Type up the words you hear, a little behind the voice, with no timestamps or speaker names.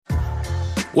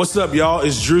What's up, y'all?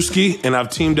 It's Drewski, and I've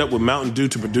teamed up with Mountain Dew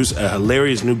to produce a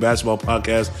hilarious new basketball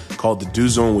podcast called The Dew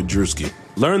Zone with Drewski.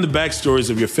 Learn the backstories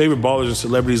of your favorite ballers and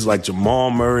celebrities like Jamal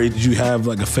Murray. Did you have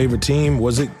like a favorite team?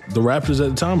 Was it the Raptors at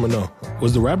the time or no?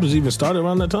 Was the Raptors even started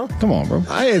around that time? Come on, bro.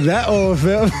 I ain't that old,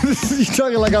 fam. You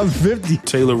talking like I'm 50.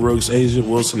 Taylor Rooks, Asia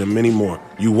Wilson, and many more.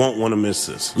 You won't want to miss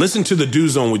this. Listen to The Dew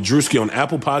Zone with Drewski on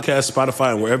Apple Podcasts,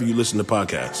 Spotify, and wherever you listen to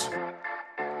podcasts.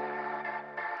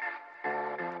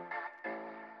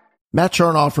 Matt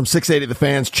Chernoff from 680 The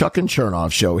Fans, Chuck and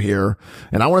Chernoff Show here.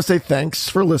 And I want to say thanks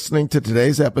for listening to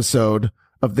today's episode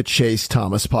of the Chase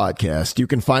Thomas Podcast. You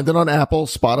can find it on Apple,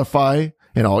 Spotify,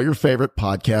 and all your favorite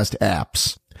podcast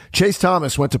apps. Chase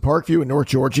Thomas went to Parkview in North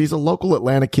Georgia. He's a local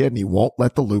Atlanta kid, and he won't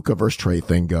let the Luka versus Trey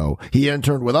thing go. He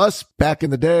interned with us back in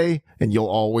the day, and you'll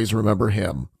always remember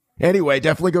him. Anyway,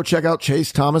 definitely go check out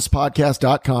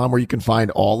ChaseThomasPodcast.com, where you can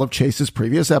find all of Chase's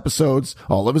previous episodes,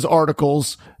 all of his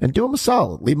articles, and do him a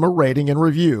solid. Leave him a rating and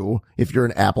review if you're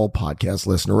an Apple Podcast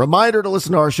listener. Reminder to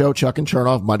listen to our show, Chuck and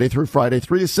Chernoff, Monday through Friday,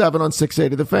 3 to 7 on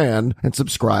 680 The Fan, and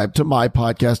subscribe to my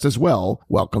podcast as well.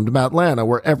 Welcome to Atlanta,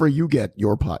 wherever you get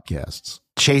your podcasts.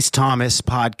 The Chase Thomas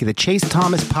Podcast.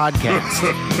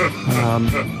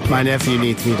 My nephew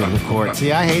needs me to record.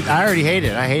 See, I already hate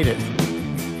it. I hate it.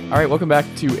 All right, welcome back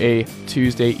to a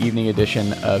Tuesday evening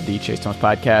edition of the Chase Thomas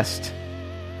Podcast.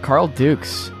 Carl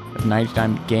Dukes of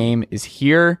 99 Game is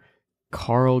here.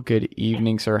 Carl, good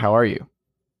evening, sir. How are you?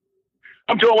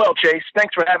 I'm doing well, Chase.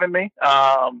 Thanks for having me.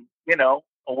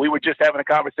 We were just having a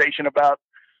conversation about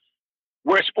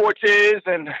where sports is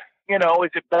and, is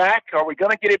it back? Are we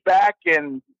going to get it back?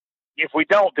 And if we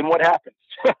don't, then what happens?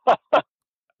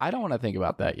 I don't want to think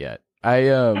about that yet. I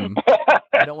don't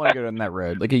want to go down that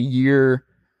road. Like a year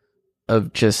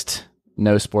of just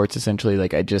no sports, essentially.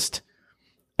 Like I don't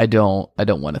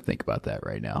want to think about that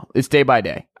right now. It's day by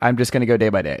day. I'm just going to go day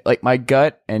by day. Like my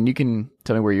gut, and you can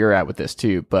tell me where you're at with this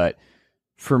too, but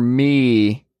for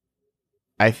me,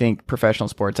 I think professional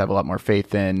sports have a lot more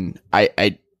faith in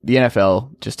the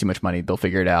NFL, just too much money. They'll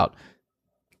figure it out.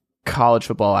 College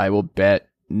football, I will bet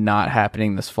not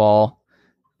happening this fall.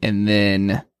 And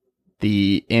then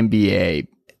the NBA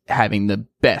having the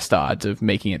best odds of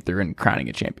making it through and crowning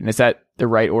a champion. Is that the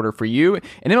right order for you?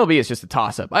 And MLB is just a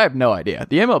toss-up. I have no idea.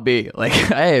 The MLB,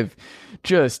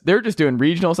 they're just doing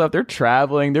regional stuff. They're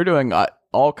traveling. They're doing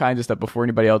all kinds of stuff before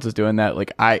anybody else is doing that.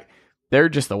 They're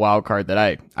just the wild card that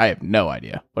I have no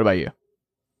idea. What about you?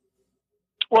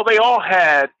 Well, they all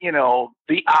had,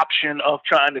 the option of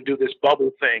trying to do this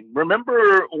bubble thing.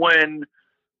 Remember when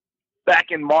back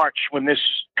in March, when this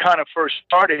kind of first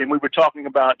started and we were talking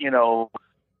about,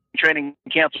 training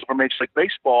canceled for Major League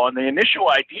Baseball, and the initial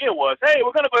idea was, hey,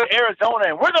 we're going to go to Arizona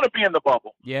and we're going to be in the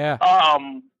bubble. Yeah.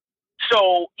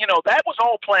 So, that was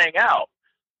all playing out.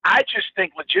 I just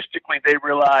think logistically they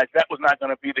realized that was not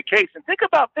going to be the case. And think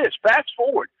about this. Fast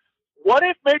forward. What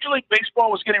if Major League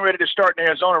Baseball was getting ready to start in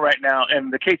Arizona right now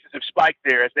and the cases have spiked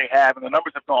there as they have and the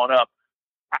numbers have gone up?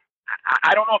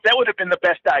 I don't know if that would have been the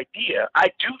best idea.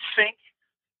 I do think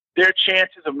their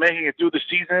chances of making it through the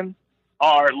season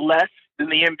are less than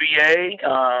the NBA,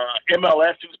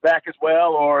 MLS, who's back as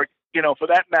well, or, for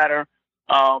that matter,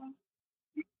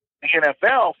 the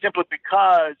NFL, simply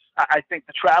because I think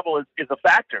the travel is a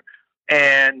factor.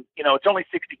 And, it's only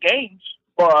 60 games,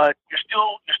 but you're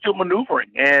still maneuvering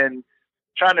and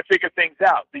trying to figure things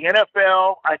out. The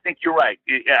NFL, I think you're right.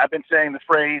 I've been saying the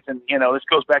phrase, and, this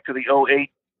goes back to the 2008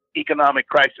 economic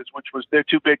crisis, which was they're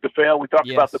too big to fail. We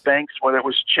talked about the banks, whether it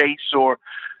was Chase or,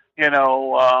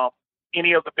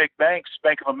 any of the big banks,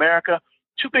 Bank of America,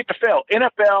 too big to fail.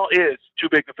 NFL is too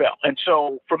big to fail. And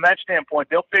so from that standpoint,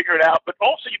 they'll figure it out. But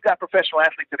also you've got professional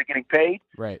athletes that are getting paid.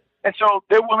 Right. And so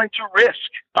they're willing to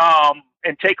risk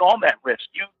and take on that risk.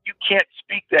 You can't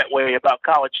speak that way about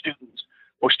college students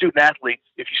or student athletes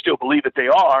if you still believe that they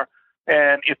are.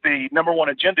 And if the number one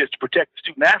agenda is to protect the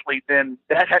student athlete, then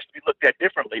that has to be looked at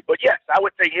differently. But yes, I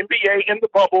would say NBA in the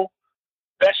bubble,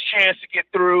 best chance to get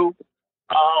through.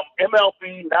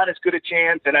 MLB, not as good a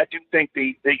chance, and I do think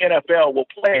the NFL will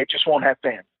play. It just won't have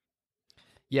fans.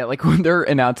 Yeah, like when they're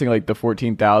announcing the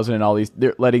 14,000 and all these,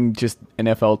 they're letting just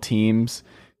NFL teams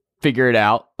figure it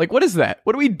out. Like, what is that?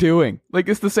 What are we doing? Like,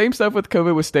 it's the same stuff with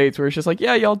COVID with states where it's just like,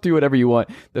 yeah, y'all do whatever you want.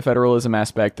 The federalism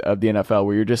aspect of the NFL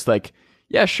where you're just like,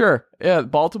 yeah, sure. Yeah,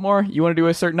 Baltimore, you want to do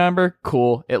a certain number?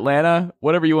 Cool. Atlanta,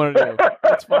 whatever you want to do.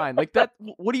 That's fine. Like that,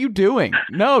 what are you doing?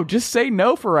 No, just say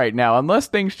no for right now, unless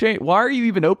things change. Why are you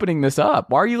even opening this up?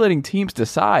 Why are you letting teams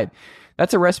decide?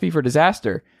 That's a recipe for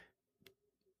disaster.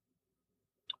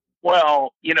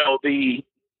 Well, the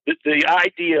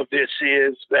idea of this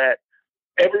is that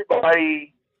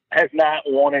everybody has not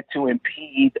wanted to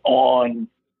impede on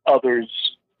others'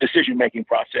 decision-making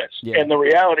process. Yeah. And the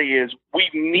reality is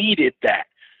we've needed that.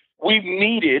 We've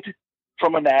needed,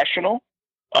 from a national,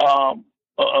 a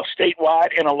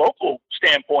statewide, and a local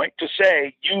standpoint, to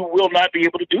say you will not be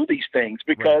able to do these things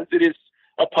because it is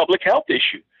a public health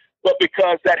issue. But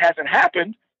because that hasn't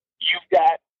happened, you've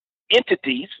got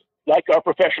entities like our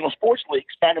professional sports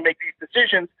leagues trying to make these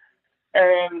decisions,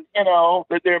 and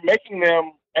that they're making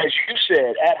them, as you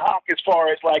said, ad hoc, as far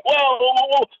as like, well,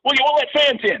 you won't let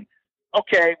fans in.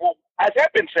 Okay, well, as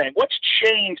I've been saying, what's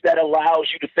changed that allows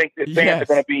you to think that fans are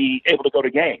going to be able to go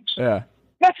to games? Yeah,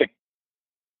 nothing.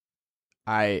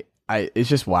 It's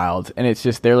just wild, and it's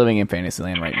just they're living in fantasy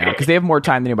land right now because they have more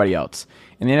time than anybody else,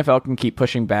 and the NFL can keep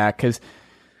pushing back because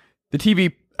the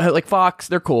TV. Like Fox,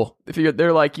 they're cool. If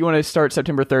they're like, you want to start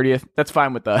September 30th, that's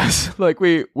fine with us. Like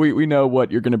we know what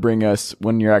you're going to bring us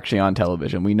when you're actually on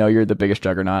television. We know you're the biggest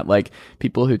juggernaut. Like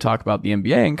people who talk about the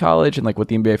NBA in college and like what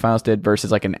the NBA finals did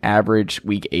versus like an average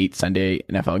week 8 Sunday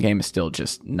NFL game is still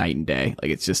just night and day.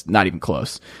 Like it's just not even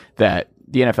close that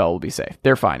the NFL will be safe.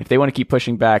 They're fine. If they want to keep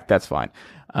pushing back, that's fine.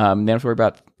 They don't have to worry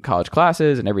about college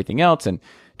classes and everything else. And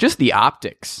just the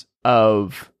optics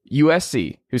of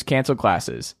USC, who's canceled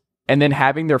classes, and then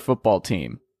having their football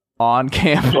team on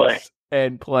campus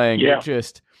and playing,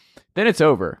 then it's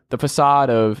over. The facade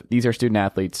of these are student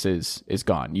athletes is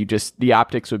gone. The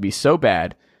optics would be so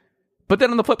bad. But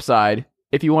then on the flip side,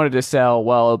 if you wanted to sell,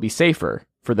 well, it'll be safer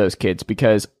for those kids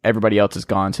because everybody else is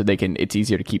gone, so it's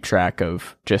easier to keep track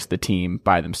of just the team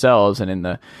by themselves and in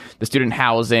the student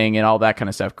housing and all that kind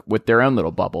of stuff with their own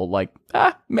little bubble. Like,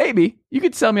 maybe you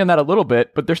could sell me on that a little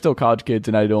bit, but they're still college kids,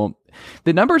 and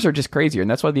the numbers are just crazier, and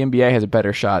that's why the NBA has a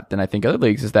better shot than I think other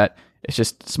leagues, is that it's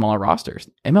just smaller rosters.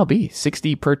 MLB,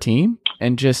 60 per team,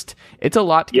 and just it's a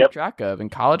lot to keep track of. And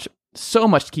college, so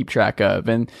much to keep track of.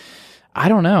 And I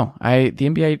don't know. The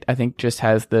NBA, I think, just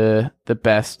has the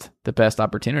best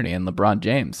opportunity in LeBron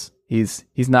James. He's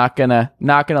not gonna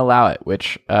allow it,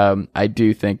 which I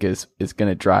do think is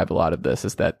gonna drive a lot of this.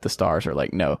 Is that the stars are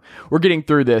like, no, we're getting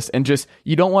through this, and just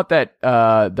you don't want that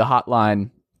the hotline.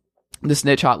 The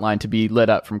snitch hotline to be lit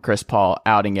up from Chris Paul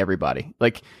outing everybody.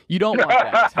 Like, you don't want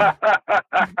that.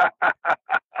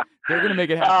 They're going to make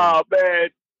it happen. Oh, man.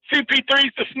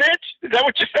 CP3's the snitch? Is that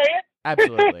what you're saying?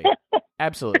 Absolutely.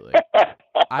 Absolutely.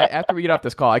 After we get off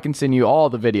this call, I can send you all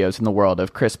the videos in the world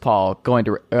of Chris Paul going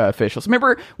to officials.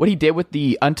 Remember what he did with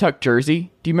the untucked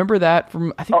jersey? Do you remember that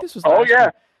from, I think this was last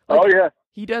year. Like,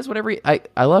 he does whatever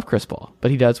I love Chris Paul,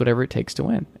 but he does whatever it takes to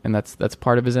win. And that's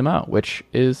part of his MO, which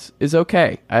is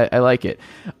okay. I like it.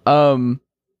 In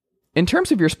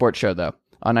terms of your sports show though,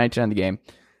 on 99 The Game,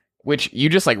 which you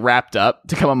just like wrapped up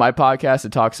to come on my podcast to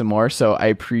talk some more. So I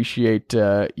appreciate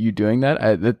you doing that.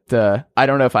 I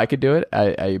don't know if I could do it. I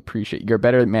appreciate you're a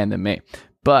better man than me.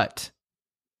 But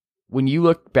when you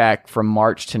look back from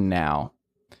March to now,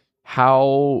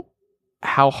 how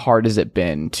hard has it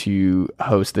been to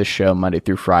host this show Monday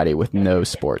through Friday with no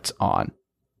sports on?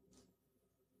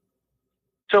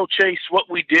 So, Chase, what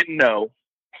we didn't know,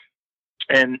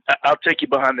 and I'll take you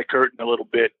behind the curtain a little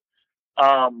bit.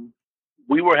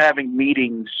 We were having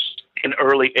meetings in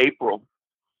early April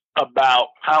about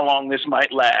how long this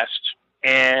might last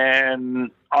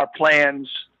and our plans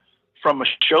from a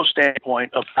show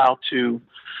standpoint of how to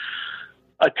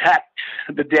attack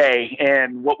the day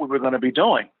and what we were going to be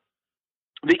doing.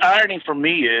 The irony for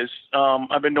me is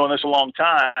I've been doing this a long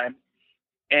time,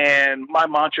 and my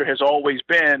mantra has always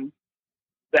been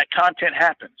that content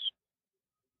happens.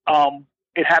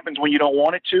 It happens when you don't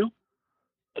want it to.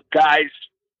 Guys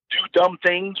do dumb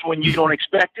things when you don't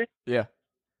expect it. Yeah.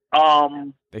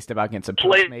 They step out against some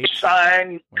players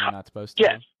sign when you're not supposed to.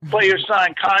 Yes, players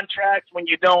sign contracts when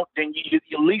you don't. Then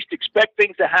you least expect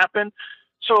things to happen.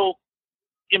 So,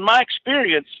 in my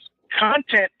experience,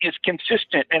 content is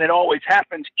consistent, and it always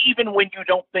happens, even when you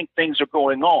don't think things are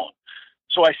going on.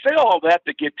 So I say all that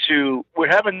to get to, we're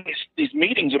having these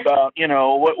meetings about,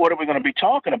 what are we going to be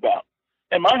talking about?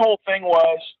 And my whole thing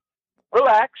was,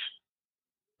 relax.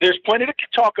 There's plenty to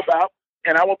talk about.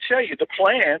 And I will tell you, the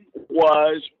plan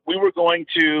was we were going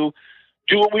to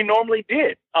do what we normally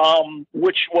did,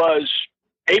 which was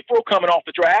April coming off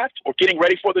the draft or getting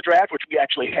ready for the draft, which we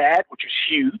actually had, which is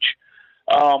huge,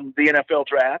 the NFL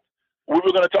draft. We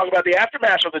were going to talk about the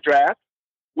aftermath of the draft.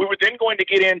 We were then going to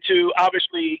get into,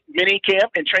 obviously, mini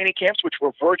camp and training camps, which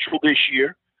were virtual this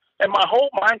year. And my whole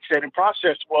mindset and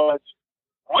process was,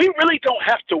 we really don't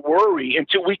have to worry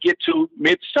until we get to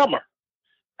midsummer.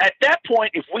 At that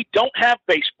point, if we don't have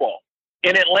baseball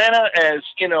in Atlanta, as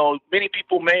many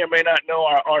people may or may not know,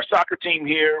 our soccer team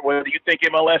here, whether you think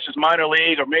MLS is minor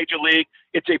league or major league,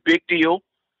 it's a big deal,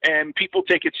 and people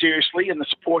take it seriously, and the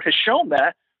support has shown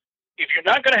that. if you're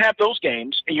not going to have those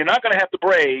games and you're not going to have the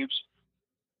Braves,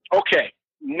 okay,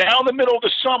 now in the middle of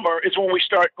the summer is when we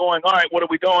start going, all right, what are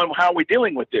we doing? How are we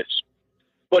dealing with this?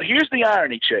 But here's the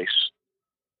irony, Chase.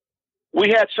 We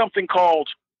had something called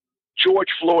George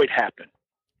Floyd happen.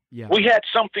 Yeah. We had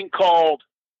something called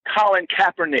Colin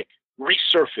Kaepernick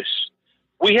resurface.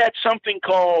 We had something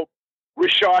called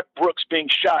Rashard Brooks being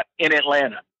shot in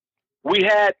Atlanta. We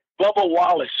had Bubba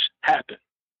Wallace happen.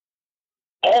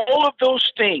 All of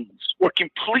those things were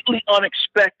completely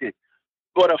unexpected,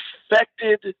 but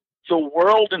affected the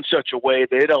world in such a way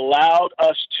that it allowed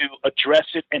us to address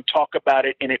it and talk about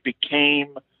it, and it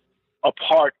became a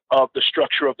part of the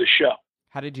structure of the show.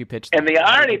 How did you pitch that? And the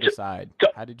irony to decide?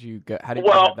 How did you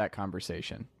have that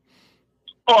conversation?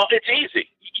 Well, it's easy.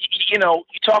 You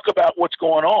talk about what's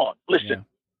going on. Listen,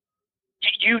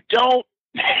 you don't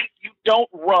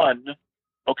run,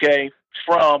 okay,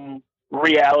 from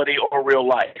reality or real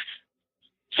life.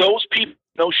 Those people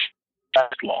know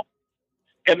that long.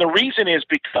 And the reason is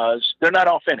because they're not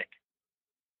authentic.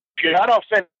 If you're not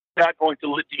authentic, you're not going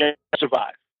to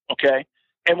survive, okay?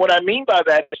 And what I mean by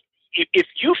that is if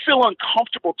you feel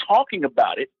uncomfortable talking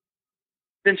about it,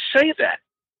 then say that.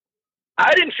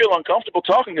 I didn't feel uncomfortable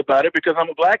talking about it because I'm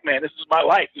a black man. This is my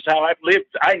life. This is how I've lived.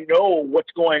 I know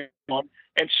what's going on.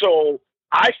 And so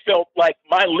I felt like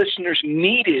my listeners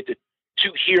needed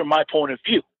to hear my point of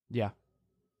view. Yeah.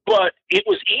 But it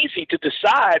was easy to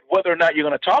decide whether or not you're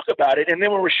going to talk about it. And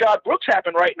then when Rashard Brooks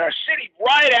happened right in our city,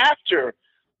 right after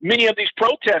many of these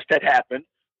protests had happened,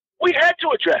 we had to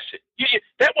address it.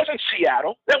 That wasn't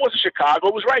Seattle. That wasn't Chicago.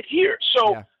 It was right here.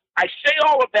 So I say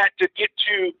all of that to get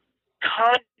to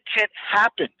content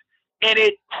happened, and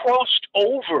it crossed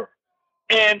over.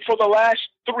 And for the last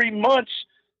 3 months,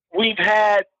 we've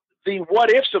had the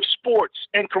what-ifs of sports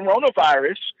and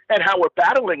coronavirus and how we're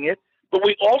battling it, but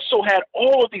we also had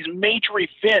all of these major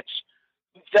events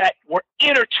that were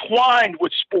intertwined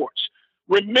with sports.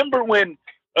 Remember when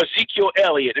Ezekiel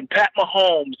Elliott and Pat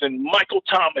Mahomes and Michael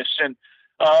Thomas and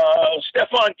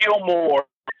Stephon Gilmore,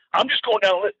 I'm just going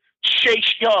down,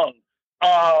 Chase Young,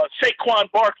 Saquon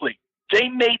Barkley, they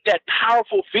made that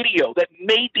powerful video that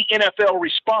made the NFL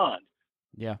respond.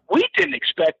 Yeah. We didn't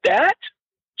expect that.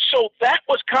 So that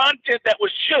was content that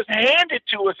was just handed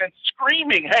to us and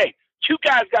screaming, hey, you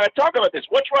guys got to talk about this.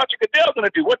 What's Roger Goodell going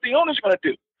to do? What the owner's going to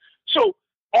do? So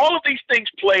all of these things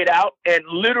played out, and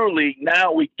literally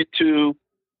now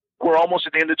we're almost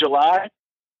at the end of July,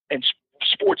 and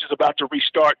sports is about to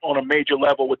restart on a major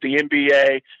level with the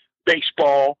NBA,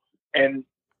 baseball, and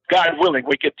God willing,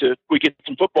 we get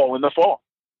some football in the fall.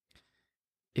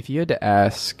 If you had to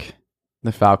ask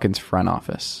the Falcons front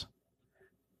office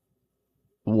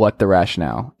what the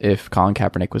rationale, if Colin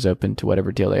Kaepernick was open to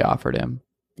whatever deal they offered him,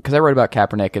 because I wrote about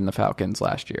Kaepernick and the Falcons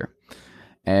last year,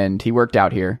 and he worked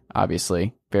out here,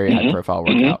 obviously, very high profile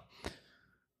workout.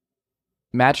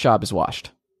 Matt Schaub is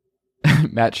washed.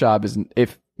 Matt Schaub is,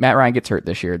 if Matt Ryan gets hurt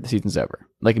this year, the season's over,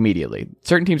 like immediately.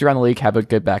 Certain teams around the league have a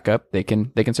good backup; they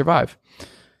can survive.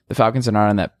 The Falcons are not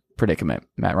in that predicament.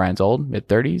 Matt Ryan's old,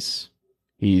 mid-30s.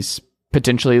 He's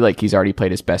potentially, he's already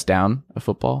played his best down of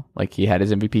football. Like, he had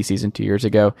his MVP season 2 years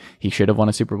ago. He should have won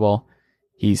a Super Bowl.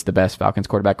 He's the best Falcons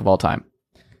quarterback of all time.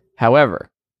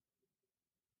 However,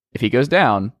 if he goes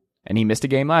down, and he missed a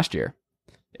game last year,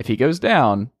 if he goes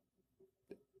down,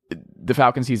 the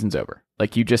Falcons season's over.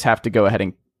 Like, you just have to go ahead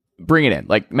and bring it in.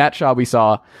 Like, Matt Schaub we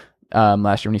saw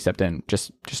last year when he stepped in,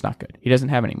 just not good. He doesn't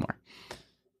have it anymore.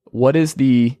 What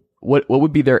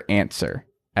would be their answer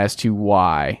as to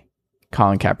why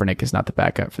Colin Kaepernick is not the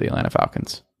backup for the Atlanta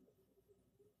Falcons?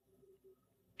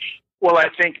 Well, I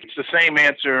think it's the same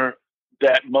answer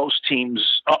that most teams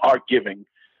are giving.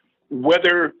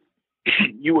 Whether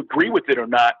you agree with it or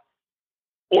not,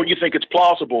 or you think it's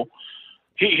plausible,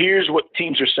 here's what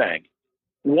teams are saying.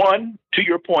 One, to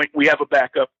your point, we have a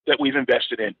backup that we've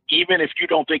invested in. Even if you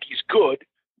don't think he's good,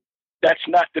 that's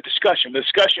not the discussion. The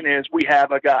discussion is we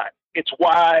have a guy. It's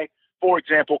why, for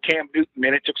example, Cam Newton,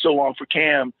 and it took so long for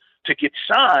Cam to get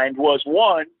signed, was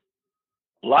one,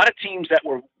 a lot of teams that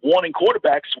were wanting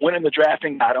quarterbacks went in the draft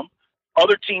and got them.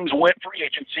 Other teams went free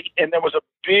agency, and there was a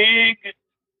big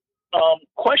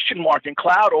question mark and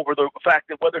cloud over the fact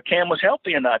that whether Cam was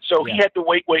healthy or not. So he had to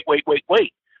wait.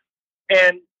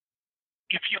 And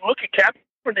if you look at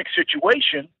Kaepernick's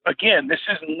situation, again, this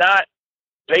is not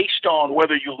based on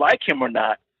whether you like him or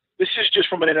not. This is just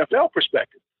from an NFL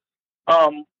perspective.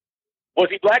 Was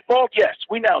he blackballed? Yes,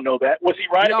 we now know that. Was he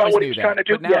right about what he was trying to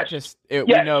do? But now yes. We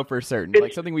know for certain.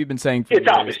 Like something we've been saying for years.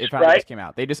 Obvious, if right? just came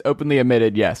out, they just openly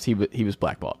admitted, yes, he was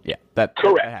blackballed. Yeah, that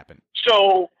correct. That happened.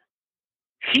 So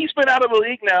He's been out of the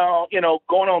league now,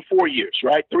 going on 4 years,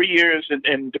 right? 3 years,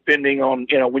 and depending on,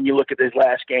 when you look at his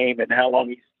last game and how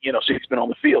long since he's been on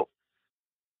the field.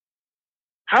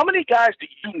 How many guys do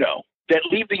you know that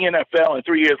leave the NFL and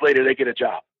 3 years later they get a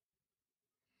job?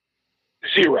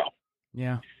 Zero.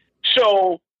 Yeah.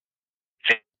 So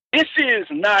this is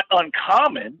not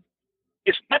uncommon.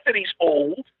 It's not that he's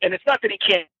old, and it's not that he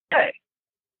can't play,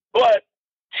 but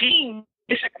teams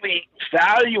basically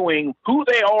valuing who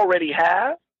they already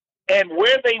have and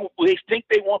where they think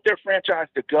they want their franchise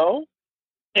to go,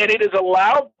 and it has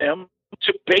allowed them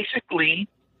to basically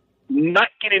not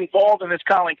get involved in this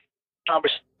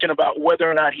conversation about whether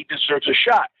or not he deserves a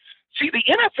shot. See, the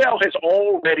NFL has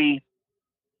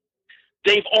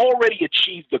they've already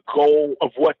achieved the goal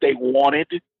of what they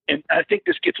wanted, and I think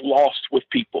this gets lost with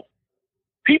people.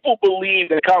 People believe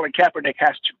that Colin Kaepernick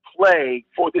has to play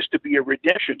for this to be a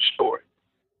redemption story.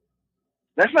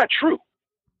 That's not true.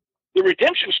 The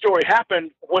redemption story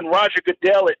happened when Roger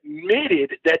Goodell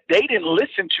admitted that they didn't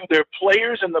listen to their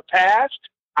players in the past,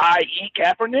 i.e.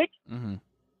 Kaepernick,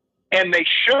 and they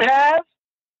should have.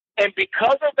 And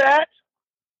because of that,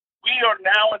 we are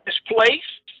now in this place.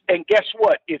 And guess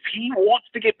what? If he wants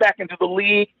to get back into the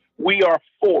league, we are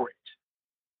for it.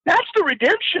 That's the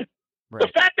redemption. Right. The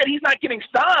fact that he's not getting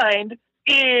signed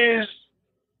is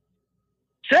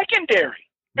secondary,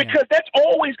 because that's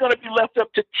always going to be left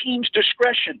up to team's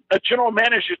discretion, a general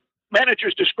manager's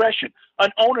discretion,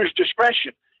 an owner's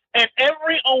discretion. And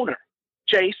every owner,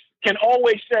 Chase, can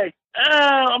always say,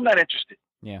 I'm not interested.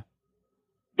 Yeah.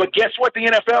 But guess what the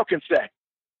NFL can say?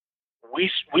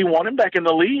 We want him back in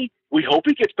the league. We hope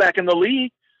he gets back in the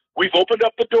league. We've opened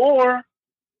up the door.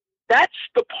 That's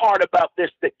the part about this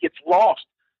that gets lost.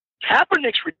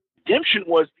 Kaepernick's redemption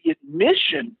was the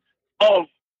admission of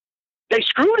they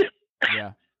screwed him.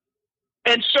 Yeah.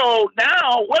 And so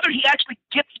now, whether he actually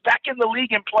gets back in the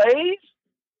league and plays,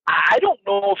 I don't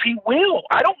know if he will.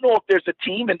 I don't know if there's a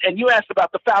team. And you asked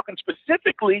about the Falcons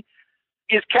specifically.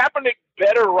 Is Kaepernick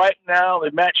better right now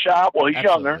than Matt Schaub? Well, he's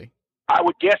younger. I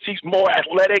would guess he's more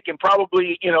athletic and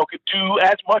probably, could do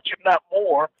as much, if not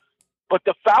more. But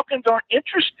the Falcons aren't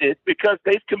interested because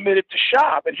they've committed to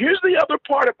Schaub. And here's the other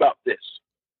part about this.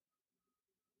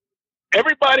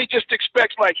 Everybody just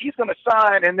expects like he's going to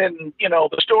sign and then,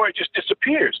 the story just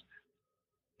disappears.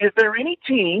 Is there any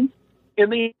team in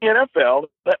the NFL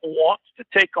that wants to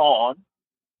take on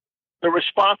the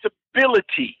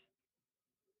responsibility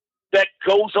that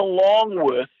goes along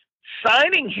with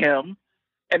signing him?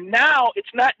 And now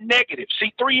it's not negative.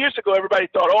 See, 3 years ago, everybody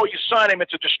thought, you sign him,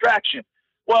 it's a distraction.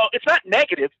 Well, it's not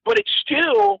negative, but it's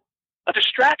still a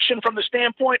distraction from the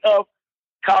standpoint of,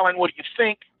 Colin, what do you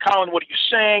think? Colin, what are you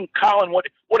saying? Colin, what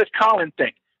does Colin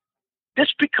think?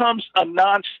 This becomes a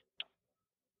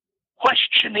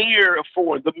non-questionnaire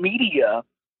for the media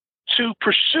to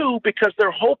pursue because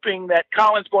they're hoping that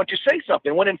Colin's going to say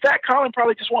something, when in fact, Colin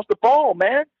probably just wants the ball,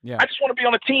 man. Yeah. I just want to be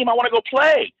on a team. I want to go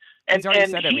play. And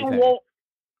he won't.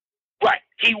 Right.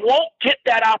 He won't get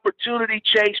that opportunity,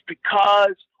 Chase,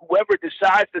 because whoever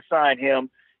decides to sign him,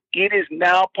 it is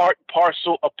now part and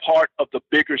parcel a part of the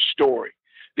bigger story.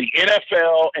 The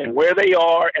NFL and where they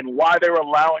are and why they're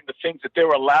allowing the things that they're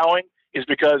allowing is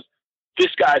because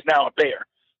this guy is now a Bear,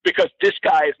 because this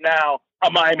guy is now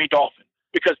a Miami Dolphin,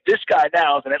 because this guy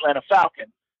now is an Atlanta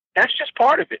Falcon. That's just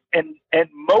part of it. And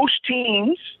most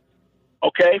teams,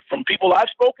 from people I've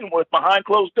spoken with behind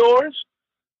closed doors,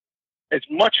 as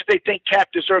much as they think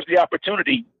Cap deserves the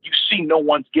opportunity, you see no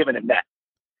one's giving him that.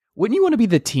 Wouldn't you want to be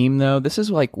the team, though? This is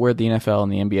like where the NFL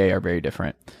and the NBA are very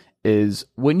different. Is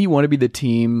wouldn't you want to be the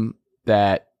team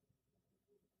that,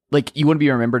 like, you want to be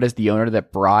remembered as the owner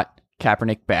that brought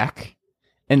Kaepernick back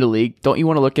in the league? Don't you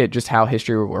want to look at just how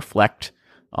history will reflect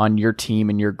on your team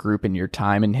and your group and your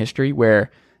time in history,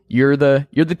 where you're the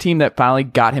team that finally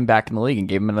got him back in the league and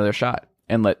gave him another shot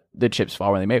and let the chips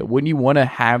fall where they may? Wouldn't you want to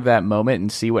have that moment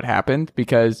and see what happened?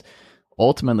 Because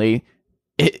ultimately,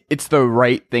 it's the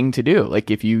right thing to do.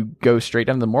 Like, if you go straight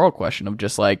down to the moral question of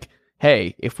just like,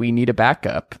 hey, if we need a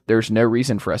backup, there's no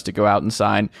reason for us to go out and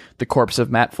sign the corpse of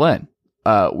Matt Flynn.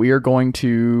 We are going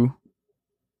to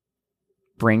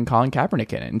bring Colin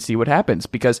Kaepernick in and see what happens,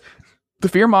 because the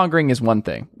fear mongering is one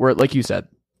thing where, like you said,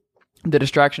 the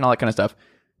distraction, all that kind of stuff,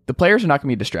 the players are not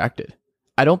going to be distracted.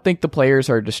 I don't think the players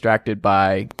are distracted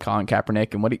by Colin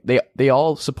Kaepernick and what they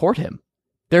all support him.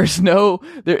 It's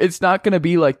not going to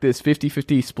be like this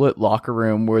 50-50 split locker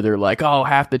room where they're like,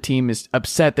 half the team is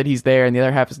upset that he's there and the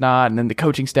other half is not. And then the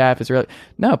coaching staff is really,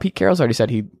 no, Pete Carroll's already said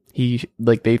he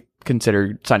they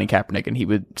considered signing Kaepernick and he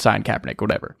would sign Kaepernick,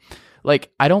 whatever.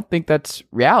 Like, I don't think that's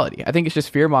reality. I think it's just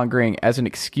fear mongering as an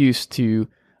excuse to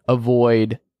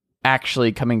avoid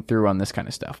actually coming through on this kind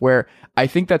of stuff, where I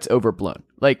think that's overblown.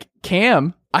 Like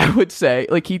Cam, I would say,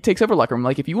 like, he takes over locker room.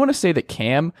 Like, if you want to say that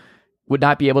Cam would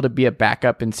not be able to be a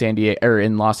backup in San Diego or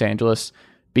in Los Angeles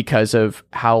because of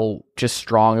how just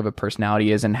strong of a personality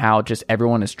he is and how just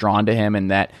everyone is drawn to him, and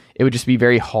that it would just be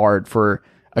very hard for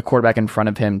a quarterback in front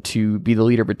of him to be the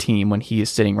leader of a team when he is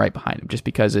sitting right behind him, just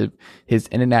because of his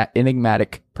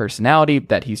enigmatic personality,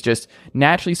 that he's just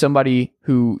naturally somebody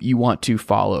who you want to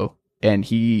follow, and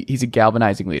he's a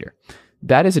galvanizing leader.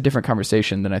 That is a different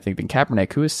conversation than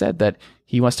Kaepernick, who has said that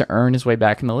he wants to earn his way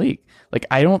back in the league. Like,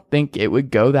 I don't think it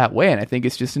would go that way, and I think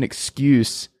it's just an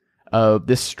excuse of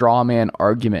this straw man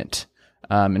argument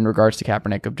in regards to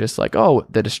Kaepernick of just like, oh,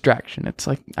 the distraction. It's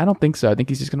like, I don't think so. I think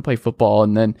he's just going to play football,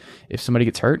 and then if somebody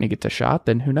gets hurt and he gets a shot,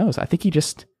 then who knows? I think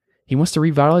he wants to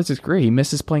revitalize his career. He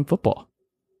misses playing football.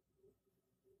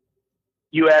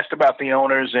 You asked about the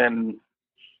owners and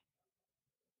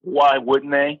why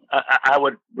wouldn't they? I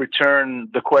would return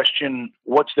the question,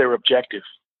 what's their objective?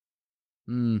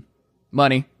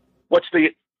 Money. What's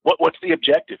the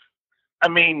objective? I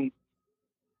mean,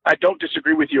 I don't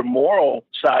disagree with your moral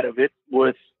side of it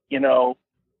with,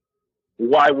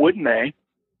 why wouldn't they?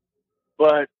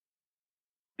 But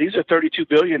these are 32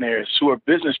 billionaires who are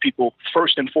business people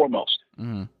first and foremost.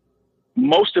 Mm-hmm.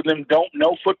 Most of them don't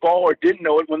know football or didn't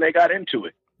know it when they got into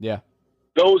it. Yeah.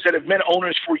 Those that have been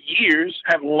owners for years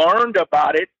have learned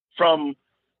about it from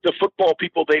the football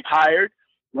people they've hired,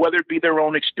 whether it be their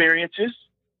own experiences.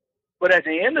 But at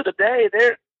the end of the day,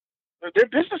 they're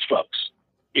business folks.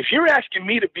 If you're asking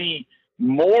me to be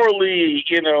morally,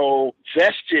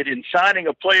 vested in signing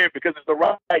a player because it's the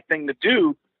right thing to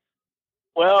do,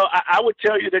 well, I would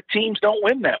tell you that teams don't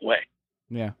win that way.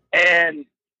 Yeah. And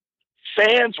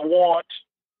fans want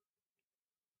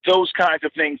those kinds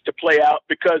of things to play out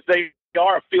because they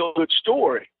are a feel-good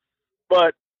story.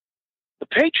 But the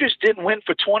Patriots didn't win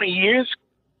for 20 years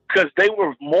because they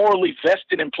were morally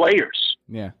vested in players.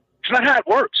 Yeah. It's not how it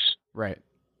works. Right.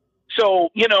 So,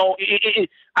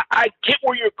 I get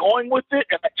where you're going with it,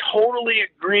 and I totally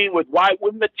agree with why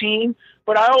wouldn't the team.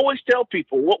 But I always tell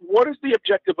people, what is the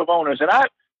objective of owners? And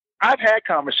I've had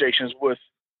conversations with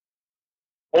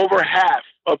over half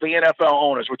of the NFL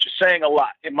owners, which is saying a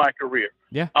lot in my career.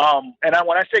 Yeah.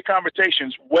 When I say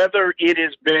conversations, whether it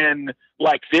has been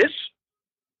like this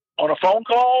on a phone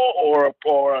call or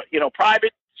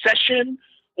private session,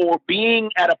 or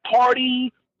being at a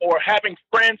party, or having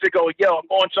friends that go, yo, I'm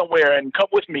going somewhere and come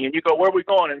with me. And you go, where are we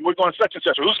going? And we're going such and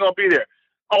such. Who's going to be there?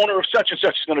 Owner of such and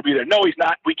such is going to be there. No, he's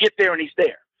not. We get there and he's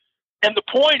there. And the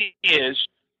point is,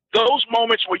 those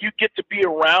moments where you get to be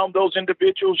around those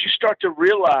individuals, you start to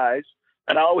realize,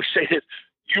 and I always say this,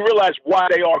 you realize why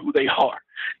they are who they are.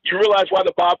 You realize why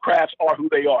the Bob Krafts are who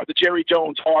they are. The Jerry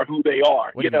Jones are who they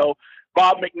are.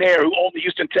 Bob McNair, who owned the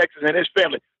Houston Texans, and his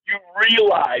family. You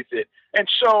realize it. And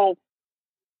so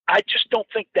I just don't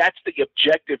think that's the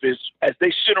objective, is as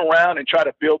they sit around and try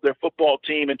to build their football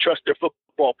team and trust their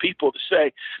football people to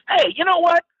say, hey, you know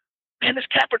what? Man, this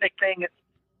Kaepernick thing,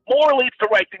 morally it's the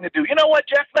right thing to do. You know what,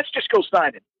 Jeff? Let's just go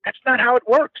sign it. That's not how it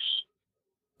works.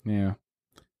 Yeah.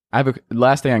 I have a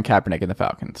last thing on Kaepernick and the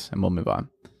Falcons, and we'll move on.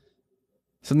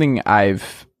 Something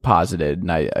I've posited,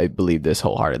 and I believe this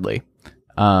wholeheartedly.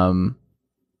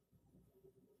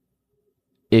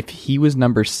 If he was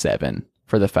number 7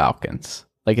 for the Falcons,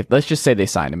 like let's just say they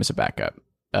signed him as a backup,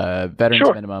 veterans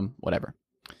minimum, whatever.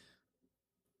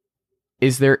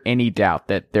 Is there any doubt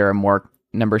that there are more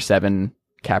number 7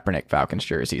 Kaepernick Falcons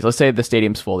jerseys? Let's say the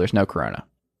stadium's full, there's no corona.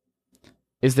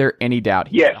 Is there any doubt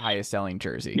he's the highest selling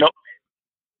jersey? Nope.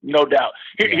 No doubt.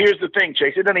 Here's the thing,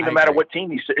 Chase. It doesn't even matter what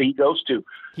team he goes to.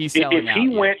 He's selling if he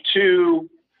went to,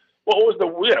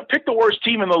 pick the worst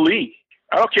team in the league.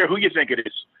 I don't care who you think it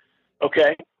is.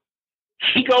 Okay?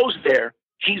 He goes there.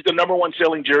 He's the number 1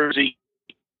 selling jersey,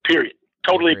 period.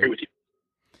 Totally agree with you.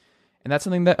 And that's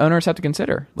something that owners have to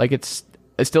consider. Like, it's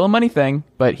still a money thing,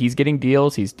 but he's getting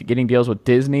deals. He's getting deals with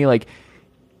Disney. Like,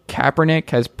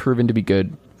 Kaepernick has proven to be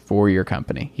good for your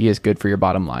company. He is good for your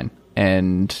bottom line.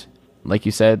 And like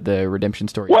you said, the redemption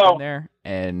story is in there.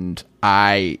 And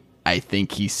I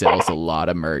think he sells a lot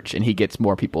of merch, and he gets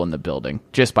more people in the building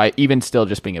just by even still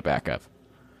just being a backup.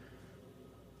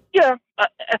 Yeah.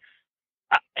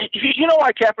 You know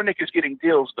why Kaepernick is getting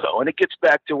deals, though, and it gets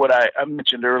back to what I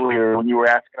mentioned earlier when you were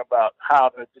asking about how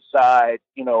to decide,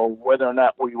 whether or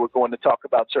not we were going to talk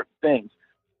about certain things.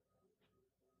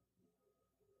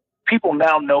 People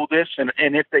now know this, and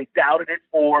if they doubted it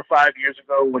 4 or 5 years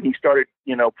ago when he started,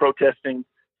 protesting,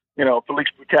 police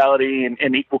brutality and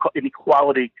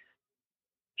inequality,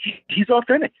 he's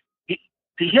authentic. He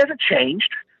hasn't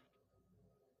changed.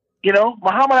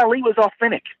 Muhammad Ali was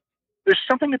authentic. There's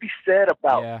something to be said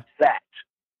about that.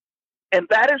 And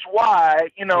that is why,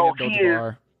 he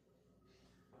is.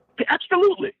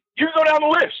 Absolutely. You can go down the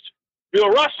list. Bill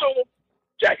Russell,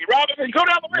 Jackie Robinson, you go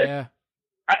down the list. Yeah.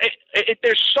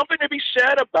 There's something to be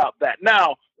said about that.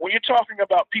 Now, when you're talking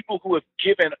about people who have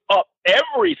given up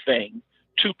everything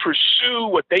to pursue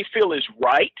what they feel is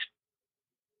right,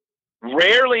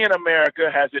 rarely in America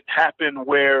has it happened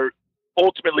where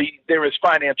ultimately there is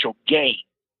financial gain.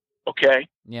 Okay?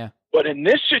 Yeah. But in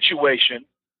this situation,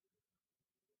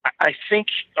 I think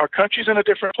our country's in a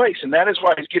different place, and that is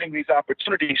why he's getting these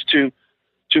opportunities to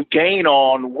gain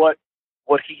on what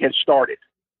he has started.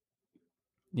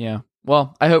 Yeah.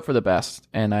 Well, I hope for the best,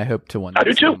 and I hope to one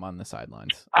day see him on the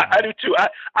sidelines. I do too.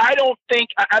 I don't think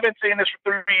I've been saying this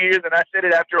for 3 years, and I said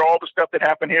it after all the stuff that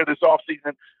happened here this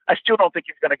offseason. I still don't think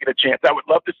he's going to get a chance. I would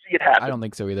love to see it happen. I don't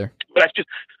think so either. But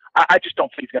I just don't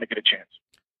think he's going to get a chance.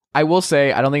 I will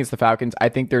say I don't think it's the Falcons. I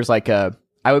think there's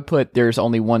there's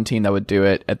only one team that would do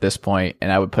it at this point,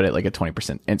 and I would put it like a 20%.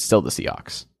 And it's still the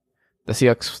Seahawks. The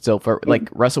Seahawks still,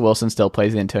 Russell Wilson still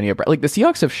plays Antonio Brown. Like, the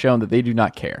Seahawks have shown that they do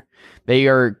not care. They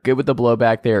are good with the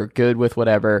blowback. They are good with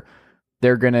whatever.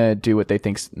 They're going to do what they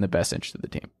think's in the best interest of the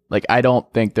team. Like, I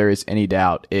don't think there is any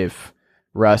doubt if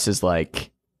Russ is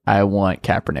like, I want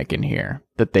Kaepernick in here,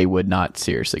 that they would not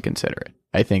seriously consider it.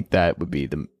 I think that would be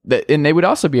and they would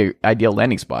also be an ideal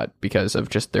landing spot because of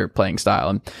just their playing style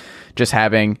and just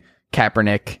having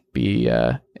Kaepernick be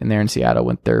in there in Seattle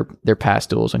with their past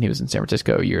duels when he was in San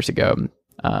Francisco years ago.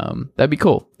 That'd be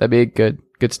cool. That'd be a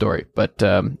good story. But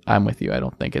I'm with you. I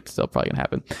don't think it's still probably gonna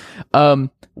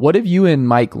happen. What have you and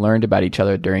Mike learned about each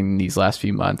other during these last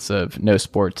few months of no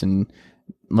sports and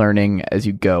learning as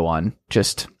you go on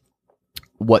just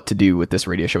what to do with this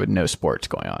radio show with no sports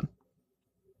going on?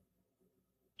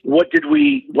 What did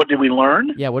we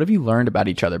learn? Yeah, what have you learned about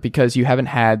each other? Because you haven't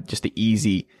had just the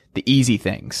easy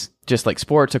things. Just like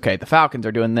sports, okay, the Falcons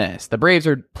are doing this. The Braves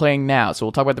are playing now, so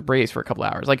we'll talk about the Braves for a couple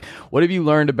hours. Like, what have you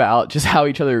learned about just how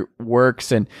each other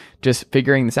works and just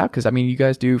figuring this out? Because, I mean, you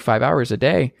guys do 5 hours a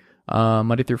day,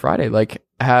 Monday through Friday. Like,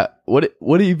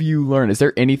 what have you learned? Is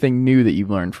there anything new that you've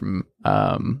learned from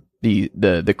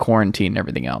the quarantine and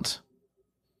everything else?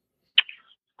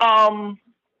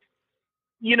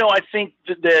 I think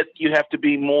that you have to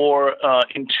be more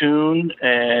in tune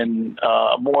and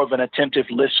more of an attentive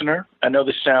listener. I know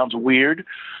this sounds weird,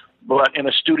 but in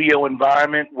a studio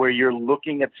environment where you're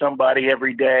looking at somebody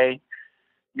every day,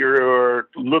 you're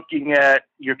looking at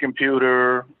your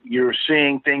computer, you're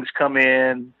seeing things come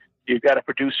in, you've got a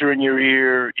producer in your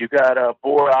ear, you've got a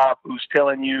board op who's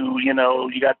telling you, you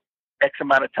got X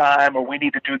amount of time or we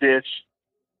need to do this.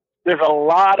 There's a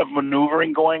lot of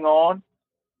maneuvering going on.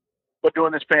 But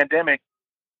during this pandemic,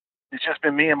 it's just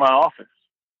been me in my office.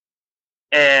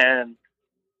 And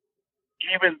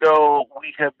even though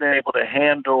we have been able to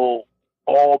handle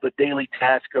all the daily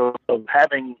tasks of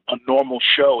having a normal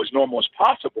show as normal as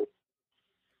possible,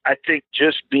 I think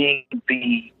just being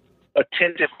the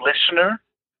attentive listener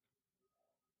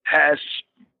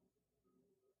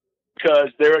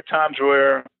because there are times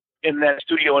where in that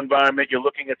studio environment, you're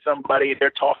looking at somebody,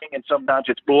 they're talking, and sometimes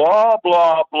it's blah,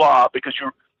 blah, blah, because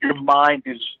your mind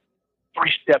is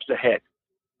 3 steps ahead.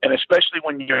 And especially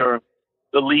when you're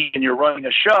the lead and you're running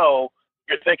a show,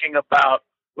 you're thinking about,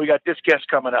 we got this guest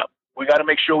coming up. We got to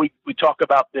make sure we talk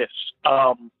about this.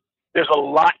 There's a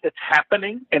lot that's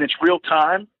happening, and it's real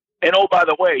time. And, oh, by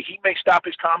the way, he may stop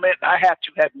his comment, and I have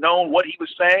to have known what he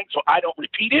was saying so I don't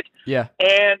repeat it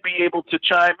and be able to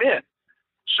chime in.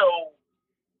 So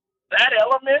that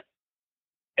element,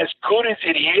 as good as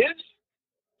it is,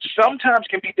 sometimes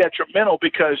can be detrimental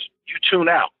because you tune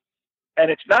out. And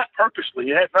it's not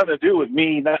purposely. It has nothing to do with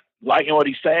me not liking what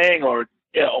he's saying or,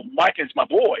 Mike is my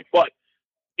boy. But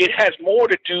it has more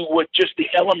to do with just the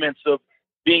elements of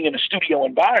being in a studio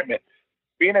environment.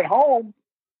 Being at home,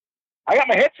 I got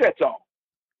my headsets on.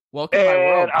 Welcome to my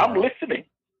world, I'm listening.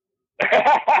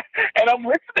 And I'm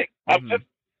listening. Mm-hmm.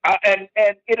 And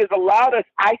it has allowed us,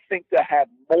 I think, to have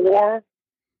more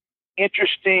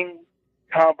interesting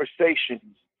conversations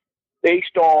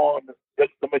based on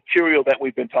the material that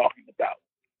we've been talking about.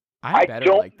 I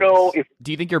don't know if...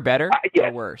 Do you think you're better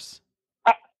or worse?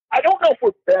 I don't know if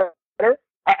we're better, but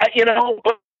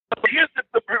here's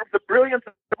the brilliance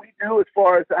of what we do as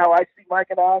far as how I see Mike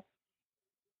and I.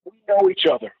 We know each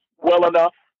other well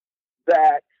enough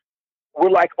that we're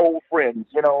like old friends.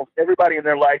 Everybody in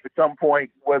their life at some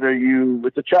point, whether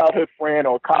it's a childhood friend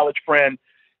or a college friend,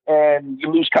 and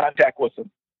you lose contact with them.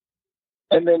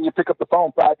 And then you pick up the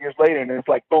phone 5 years later, and it's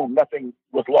like, boom, nothing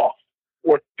was lost.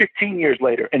 Or 15 years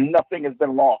later, and nothing has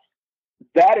been lost.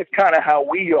 That is kind of how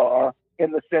we are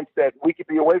in the sense that we could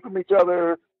be away from each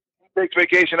other. He takes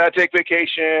vacation, I take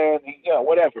vacation,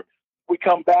 whatever. We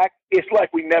come back, it's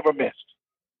like we never missed.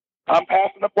 I'm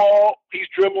passing the ball, he's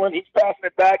dribbling, he's passing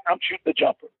it back, I'm shooting the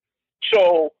jumper.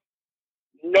 So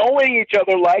knowing each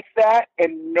other like that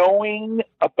and knowing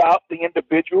about the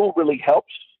individual really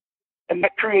helps, and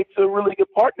that creates a really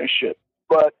good partnership.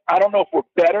 But I don't know if we're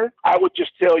better. I would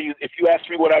just tell you, if you ask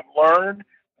me what I've learned,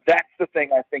 that's the thing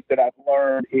I think that I've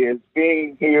learned is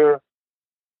being here,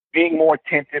 being more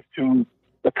attentive to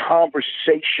the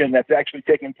conversation that's actually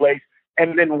taking place,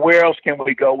 and then where else can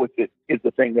we go with it is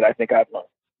the thing that I think I've learned.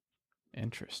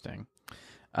 Interesting.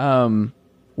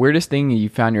 Weirdest thing you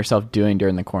found yourself doing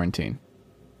during the quarantine?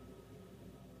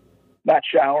 Not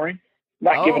showering,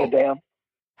 not giving a damn.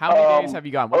 How many days have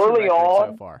you gone? What's early your record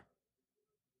on so far?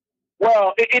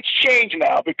 Well, it's changed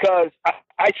now because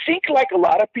I think like a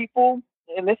lot of people,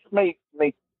 and this may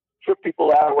trip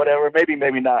people out or whatever, maybe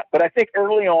not. But I think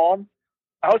early on,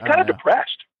 I was kind of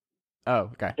depressed. Oh,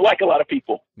 okay. Like a lot of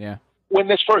people. Yeah. When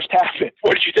this first happened,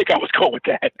 where did you think I was going with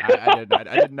that? I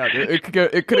didn't know. It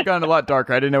could have gone a lot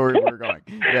darker. I didn't know where we were going.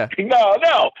 Yeah.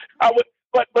 No. I would,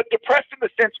 but depressed in the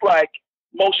sense like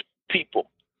most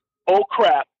people. Oh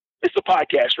crap! It's a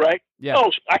podcast, right? Yeah.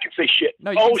 Oh, I can say shit.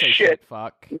 No, you oh can say shit.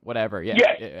 Fuck. Whatever. Yeah.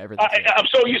 Yes. Everything. I'm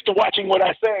so used to watching what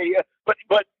I say. But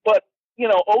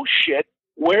oh shit.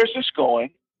 Where's this going?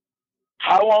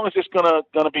 How long is this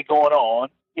gonna be going on?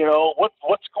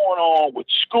 What's going on with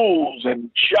schools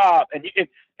and jobs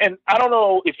and I don't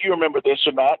know if you remember this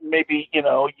or not. Maybe you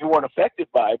weren't affected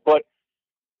by it, but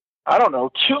I don't know.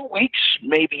 2 weeks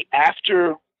maybe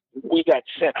after we got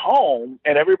sent home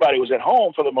and everybody was at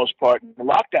home for the most part, and the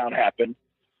lockdown happened.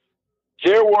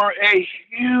 There were a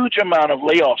huge amount of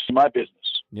layoffs in my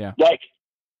business. Yeah, like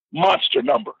monster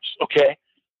numbers. Okay,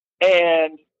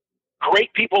 and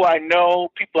great people I know,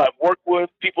 people I've worked with,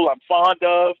 people I'm fond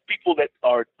of, people that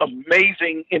are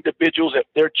amazing individuals at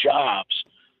their jobs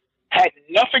had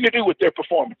nothing to do with their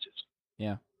performances.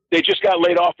 Yeah. They just got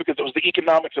laid off because it was the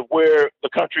economics of where the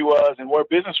country was and where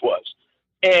business was.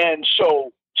 And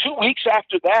so 2 weeks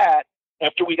after that,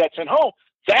 after we got sent home,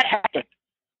 that happened.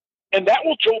 And that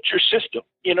will jolt your system.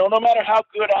 No matter how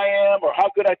good I am or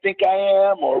how good I think I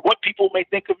am or what people may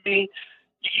think of me,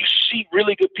 you see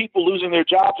really good people losing their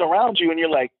jobs around you, and you're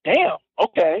like, damn,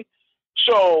 okay.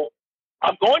 So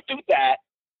I'm going through that.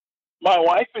 My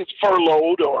wife is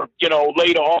furloughed or,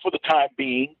 laid off for the time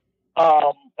being.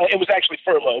 It was actually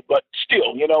furloughed, but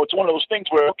still, it's one of those things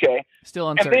where, okay. Still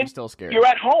uncertain, still scared. You're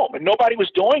at home, and nobody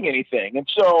was doing anything. And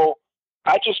so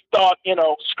I just thought,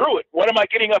 screw it. What am I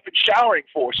getting up and showering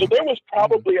for? So there was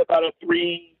probably about a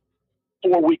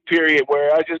 3-4 week period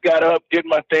where I just got up, did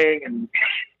my thing, and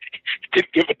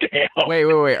didn't give a damn. Wait.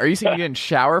 Are you saying you didn't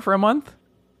shower for a month?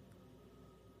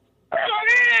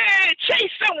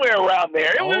 Chase, somewhere around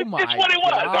there. It's what it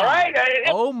was, all right?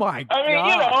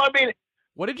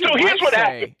 What did your wife say?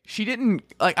 Happened. She didn't,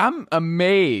 I'm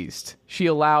amazed she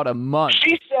allowed a month.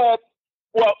 She said,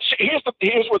 well, here's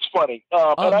what's funny.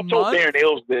 And I told Darren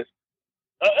Ills this.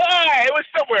 It was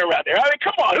somewhere around there.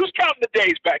 Come on, who's counting the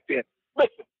days back then?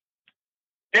 Listen.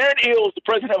 Darren Ills, the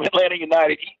president of Atlanta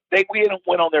United, we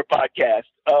went on their podcast.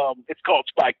 It's called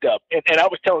Spiked Up. And I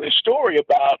was telling this story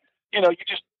about, you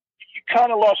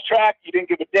kind of lost track. You didn't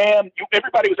give a damn.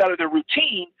 Everybody was out of their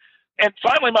routine. And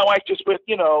finally, my wife just went,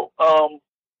 you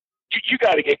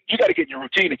got to get in your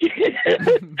routine again.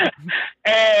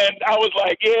 And I was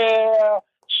like, yeah.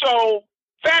 So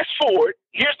fast forward.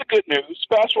 Here's the good news.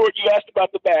 Fast forward. You asked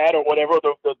about the bad or whatever,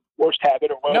 the worst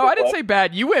habit or whatever. No, I didn't say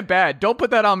bad. You went bad. Don't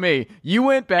put that on me. You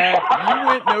went bad. You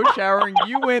went no showering.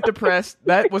 You went depressed.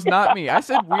 That was not me. I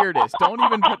said weirdest. Don't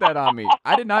even put that on me.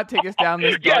 I did not take us down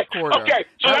this dark corridor. Okay,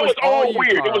 so that was all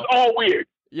weird. Carl. It was all weird.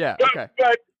 Yeah, okay.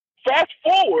 But fast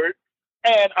forward,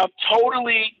 and I'm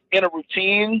totally in a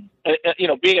routine,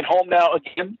 being at home now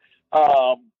again.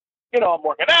 I'm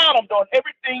working out. I'm doing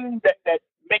everything that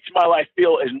makes my life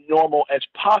feel as normal as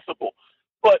possible.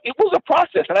 But it was a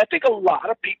process, and I think a lot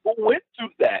of people went through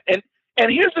that. And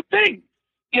here's the thing,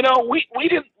 we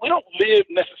don't live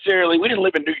necessarily. We didn't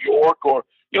live in New York or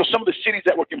some of the cities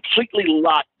that were completely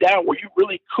locked down where you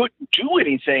really couldn't do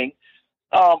anything.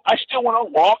 I still went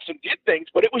on walks and did things,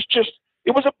 but it was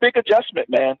a big adjustment,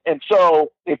 man. And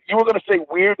so if you were going to say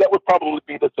weird, that would probably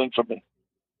be the thing for me.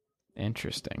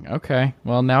 Interesting. Okay.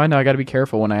 Well, now I know I got to be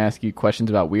careful when I ask you questions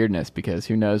about weirdness because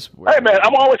who knows? Hey, man,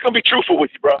 I'm always going to be truthful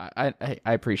with you, bro. I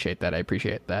appreciate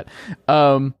that.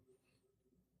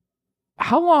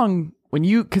 How long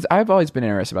because I've always been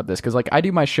interested about this because I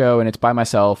do my show and it's by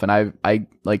myself and I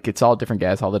it's all different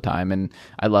guests all the time and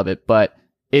I love it, but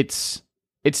it's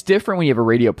it's different when you have a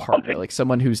radio partner, like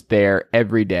someone who's there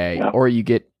every day, or you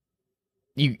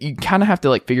kind of have to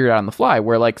like figure it out on the fly,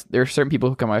 where like there are certain people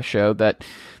who come on a show that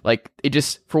like it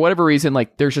just, for whatever reason,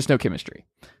 like there's just no chemistry,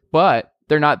 but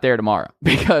they're not there tomorrow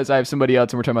because I have somebody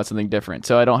else and we're talking about something different.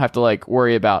 So I don't have to like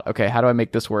worry about, okay, how do I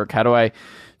make this work? How do I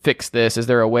fix this? Is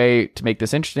there a way to make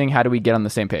this interesting? How do we get on the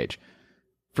same page?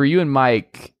 For you and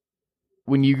Mike,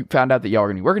 when you found out that y'all were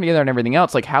going to be working together and everything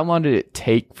else, like how long did it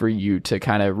take for you to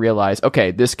kind of realize,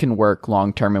 okay, this can work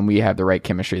long term and we have the right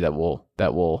chemistry that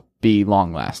will be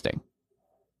long lasting?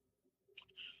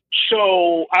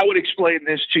 So I would explain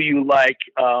this to you like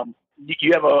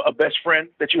you have a best friend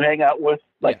that you hang out with,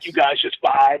 like Yes. you guys just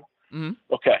vibe. Mm-hmm.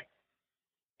 Okay.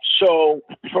 So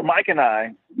for Mike and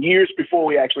I, years before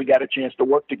we actually got a chance to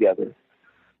work together,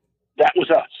 that was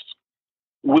us.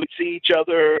 We'd see each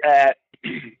other at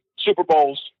Super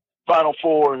Bowls, Final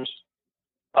Fours,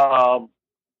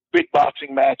 big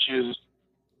boxing matches,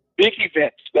 big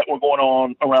events that were going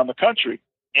on around the country,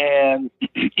 and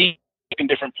in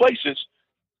different places,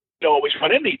 they always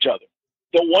run into each other.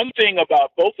 The one thing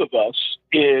about both of us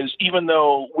is, even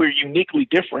though we're uniquely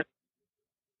different,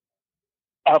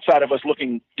 outside of us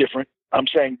looking different, I'm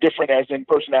saying different as in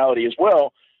personality as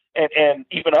well, and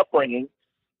even upbringing,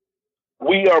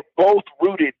 we are both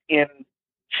rooted in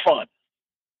fun.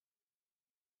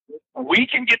 We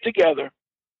can get together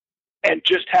and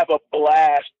just have a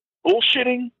blast,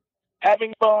 bullshitting,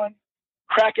 having fun,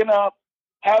 cracking up,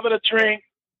 having a drink,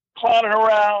 clowning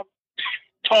around,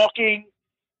 talking,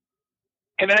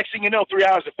 and the next thing you know, 3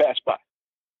 hours have passed by.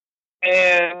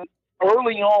 And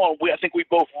early on, I think we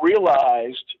both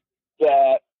realized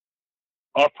that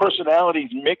our personalities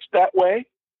mixed that way.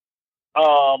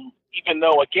 Even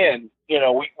though, again,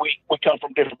 we come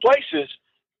from different places,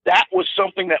 that was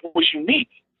something that was unique.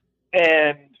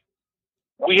 And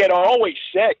we had always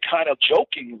said, kind of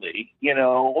jokingly,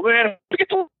 well, man, if we get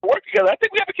to work together, I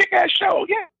think we have a kick-ass show.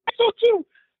 Yeah, I so too.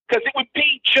 Because it would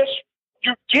be just,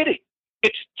 you're kidding.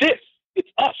 It's this. It's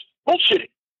us bullshitting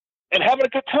and having a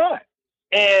good time.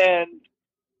 And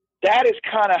that is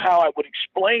kind of how I would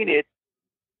explain it.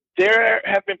 There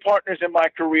have been partners in my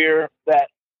career that,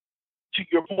 to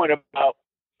your point about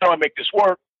how do I make this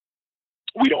work,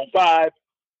 we don't vibe,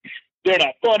 they're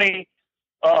not funny,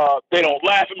 they don't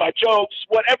laugh at my jokes,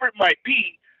 whatever it might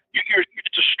be,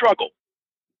 it's a struggle.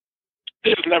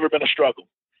 This has never been a struggle.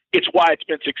 It's why it's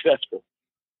been successful.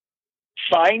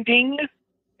 Finding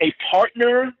a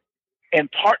partner and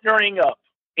partnering up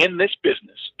in this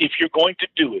business, if you're going to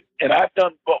do it, and I've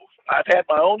done both. I've had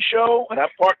my own show, and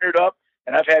I've partnered up,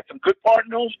 and I've had some good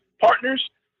partners,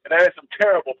 and I've had some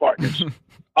terrible partners.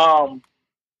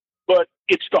 But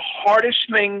it's the hardest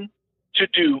thing to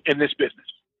do in this business,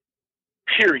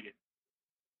 period.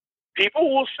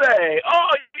 People will say, oh,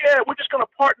 yeah, we're just going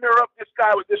to partner up this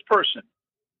guy with this person.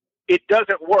 It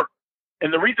doesn't work.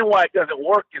 And the reason why it doesn't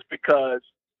work is because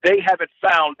they haven't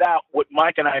found out what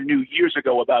Mike and I knew years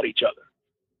ago about each other.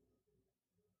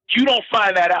 You don't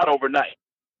find that out overnight.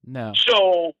 No.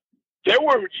 So there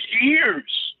were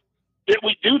years that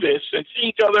we do this and see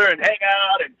each other and hang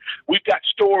out, and we've got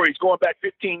stories going back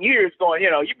 15 years going, you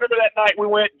remember that night we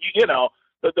went,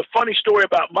 the funny story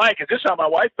about Mike, and this is how my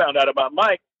wife found out about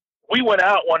Mike. We went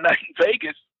out one night in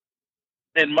Vegas,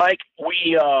 and Mike,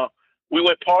 we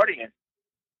went partying.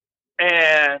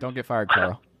 And Don't get fired,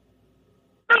 Carl.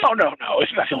 No.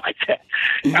 It's nothing like that.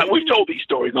 We've told these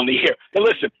stories on the air. And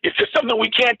listen, if there's something we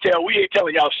can't tell, we ain't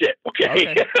telling y'all shit,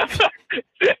 okay?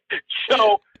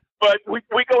 So, but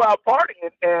we go out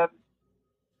partying, and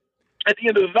at the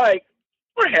end of the night,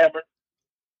 we're hammered.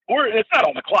 It's not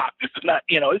on the clock. This is not,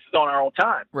 this is on our own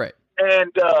time. Right.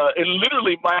 And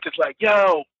literally Mike is like,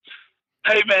 yo,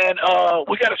 hey, man,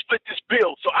 we got to split this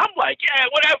bill. So I'm like, yeah,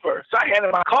 whatever. So I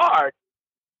handed my card.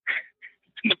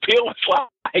 And the bill was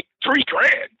like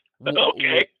 $3,000.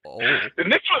 Okay. Oh.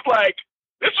 And this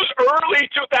was early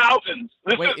 2000s.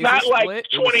 This Wait, is not like split?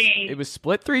 20. It was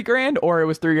split $3,000 or it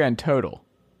was $3,000 total?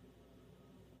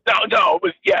 No, it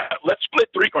was, let's split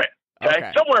 $3,000.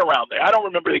 Okay? Somewhere around there. I don't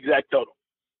remember the exact total.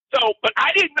 So, but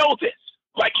I didn't know this.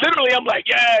 Like, literally, I'm like,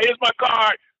 yeah, here's my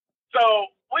card. So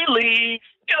we leave.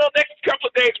 Next couple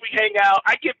of days we hang out.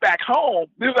 I get back home.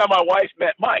 This is how my wife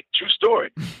met Mike. True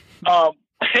story.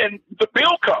 And the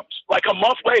bill comes like a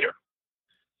month later.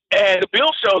 And the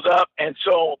bill shows up, and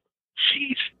so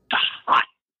she's hot.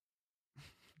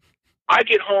 I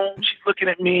get home. She's looking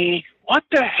at me. What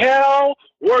the hell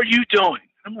were you doing?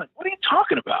 I'm like, what are you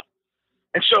talking about?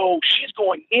 And so she's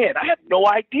going in. I have no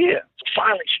idea. So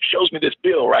finally, she shows me this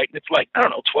bill, right? And it's like, I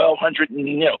don't know, $1,200 and,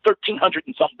 $1,300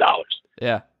 and something dollars.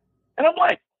 Yeah. And I'm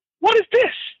like, what is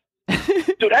this?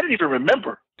 Dude, I didn't even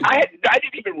remember I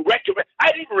didn't even recommend.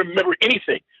 I didn't even remember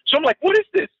anything. So I'm like, what is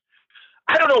this?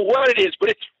 I don't know what it is, but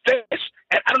it's this,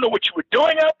 and I don't know what you were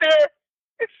doing out there.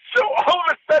 And so all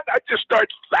of a sudden, I just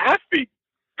start laughing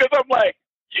because I'm like,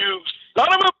 you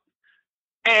son of a.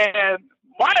 And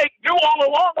Mike knew all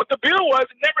along what the bill was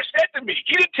and never said to me.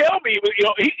 He didn't tell me.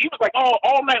 He was like,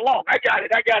 all night long, I got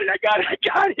it. And then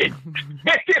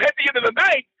at the end of the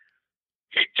night,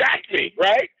 he jacked me,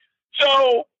 right?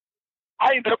 So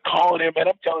I ended up calling him, and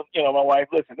I'm telling my wife,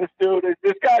 listen, this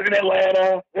guy's in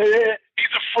Atlanta. He's a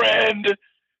friend,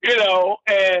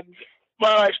 and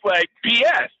my wife's like,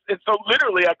 BS. And so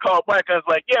literally I called Mike. I was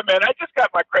like, yeah, man, I just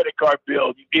got my credit card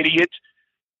bill, you idiot.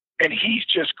 And he's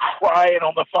just crying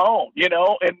on the phone, and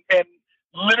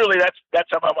literally that's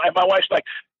how my wife's like,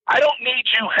 I don't need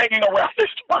you hanging around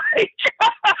this mic.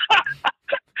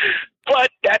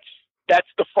 But that's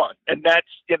the fun. And that's,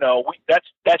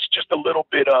 that's just a little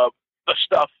bit of the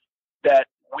stuff that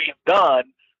we've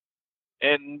done.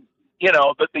 And,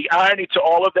 the irony to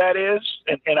all of that is,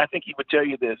 and I think he would tell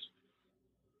you this,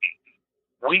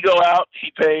 we go out,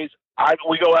 he pays,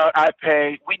 we go out, I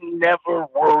pay. We never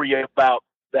worry about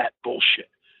that bullshit.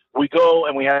 We go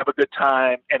and we have a good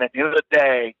time, and at the end of the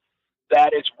day,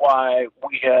 that is why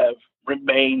we have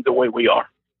remained the way we are.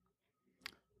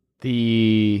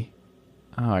 I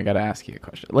got to ask you a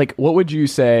question. Like, what would you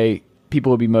say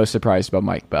people would be most surprised about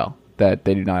Mike Bell that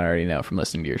they do not already know from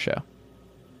listening to your show?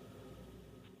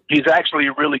 He's actually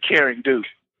a really caring dude.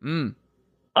 You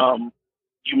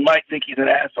might think he's an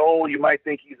asshole. You might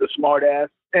think he's a smart ass,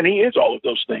 and he is all of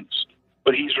those things.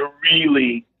 But he's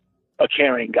really a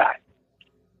caring guy.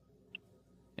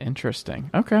 Interesting.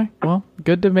 Okay. Well,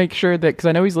 good to make sure that, because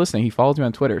I know he's listening. He follows me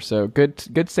on Twitter, so good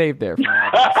save there. From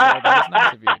all this. So that was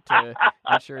nice of you to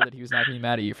ensure that he was not being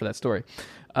mad at you for that story.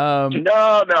 No.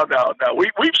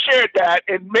 We've shared that,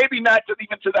 and maybe not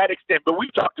even to that extent, but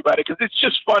we've talked about it because it's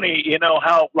just funny,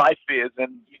 how life is,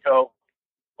 and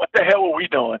what the hell are we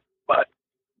doing? But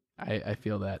I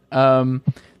feel that.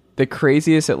 The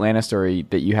craziest Atlanta story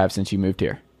that you have since you moved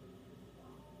here.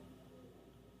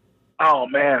 Oh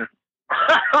man.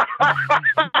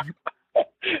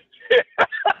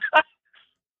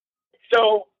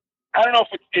 So I don't know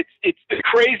if it's the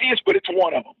craziest, but it's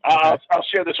one of them. I'll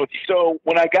share this with you. So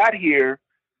when I got here,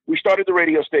 we started the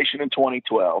radio station in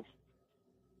 2012.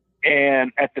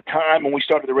 And at the time when we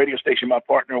started the radio station, my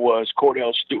partner was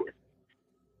Cordell Stewart.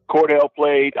 Cordell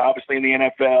played obviously in the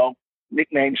NFL,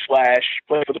 nicknamed Slash,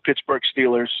 played for the Pittsburgh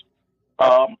Steelers.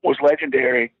 Was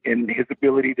legendary in his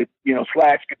ability to,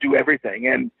 Slash could do everything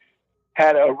and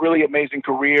had a really amazing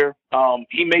career.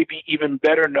 He may be even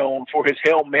better known for his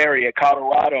Hail Mary at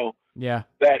Colorado. Yeah.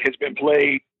 That has been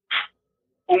played,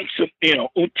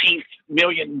 umpteenth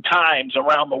million times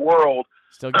around the world.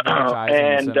 Still giving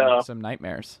and some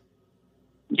nightmares.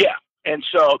 Yeah. And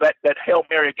so that Hail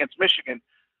Mary against Michigan.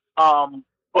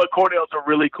 But Cordell's a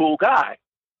really cool guy.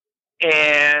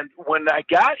 And when I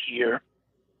got here,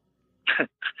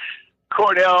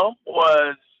 Cordell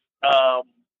was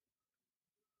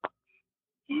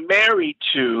married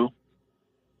to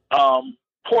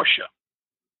Portia.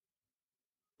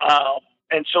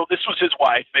 And so this was his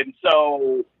wife. And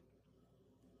so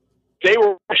they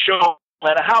were showing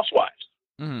Atlanta Housewives.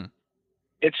 Mm-hmm.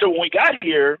 And so when we got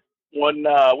here, when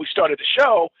we started the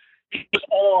show, he was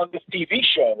on this TV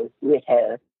show with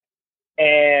her.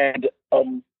 And,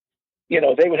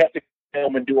 they would have to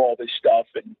film and do all this stuff.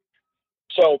 And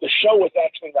so the show was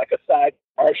actually like a side.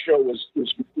 Our show was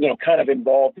kind of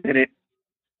involved in it.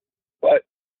 But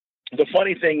the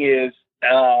funny thing is,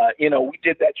 we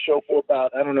did that show for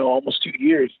about, almost 2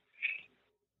 years.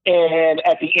 And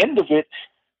at the end of it,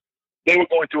 they were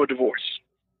going through a divorce.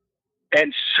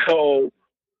 And so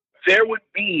there would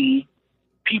be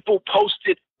people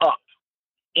posted up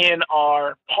in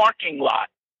our parking lot,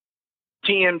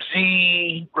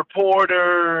 TMZ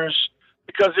reporters,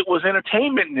 because it was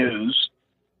entertainment news.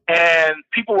 And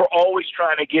people were always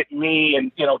trying to get me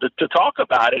and, to talk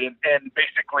about it and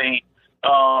basically,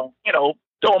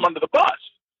 throw them under the bus.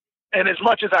 And as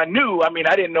much as I knew,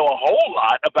 I didn't know a whole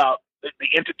lot about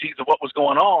the entities of what was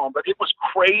going on, but it was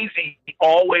crazy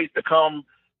always to come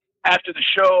after the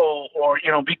show or,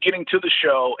 be getting to the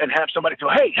show and have somebody go,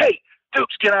 hey,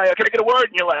 Dukes, can I get a word?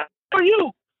 And you're like, who are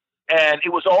you? And it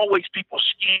was always people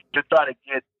scheming to try to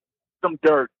get some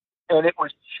dirt. And it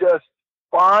was just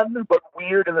fun, but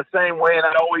weird in the same way. And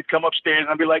I'd always come upstairs and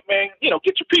I'd be like, man,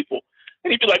 get your people.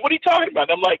 And he'd be like, what are you talking about?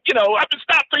 And I'm like, I've been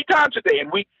stopped 3 times a day.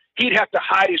 And he'd have to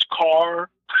hide his car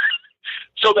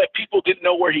so that people didn't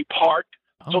know where he parked,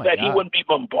 so that he wouldn't be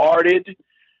bombarded. It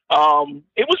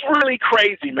was really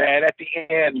crazy, man, at the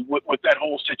end with that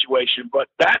whole situation. But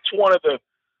that's one of the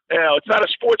It's not a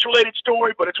sports-related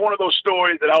story, but it's one of those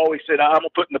stories that I always said I'm going to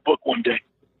put in the book one day.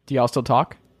 Do y'all still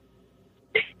talk?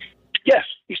 Yes,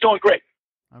 he's doing great.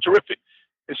 Okay. Terrific.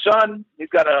 His son, he's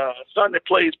got a son that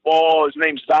plays ball. His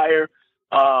name's Zaire.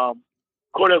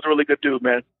 Cordell's a really good dude,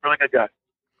 man. Really good guy.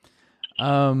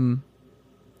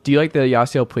 Do you like the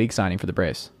Yasiel Puig signing for the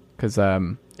Braves? Because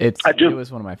it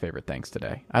was one of my favorite things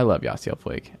today. I love Yasiel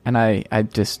Puig. And I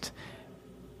just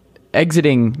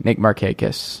exiting Nick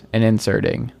Markakis and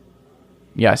inserting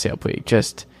Yasiel Puig,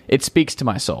 just it speaks to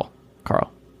my soul,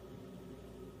 Carl.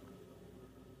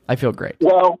 I feel great.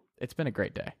 Well, it's been a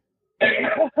great day.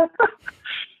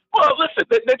 Well, listen,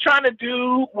 they're trying to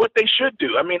do what they should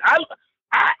do. I mean, I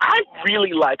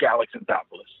really like Alex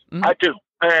Anthopoulos. Mm-hmm. I do.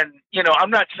 And, I'm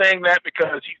not saying that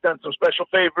because he's done some special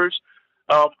favors.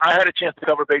 I had a chance to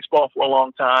cover baseball for a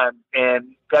long time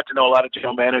and got to know a lot of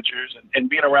general managers and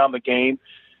being around the game.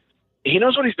 He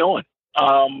knows what he's doing.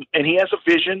 And he has a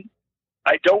vision.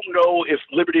 I don't know if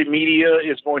Liberty Media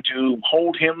is going to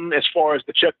hold him as far as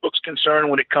the checkbook's concerned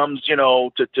when it comes,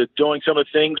 to doing some of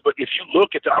the things. But if you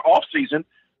look at our off season,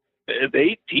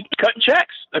 he was cutting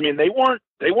checks. I mean, they weren't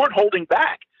holding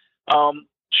back.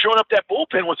 Showing up that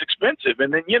bullpen was expensive.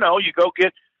 And then, you go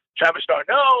get Travis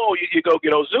d'Arnaud, you go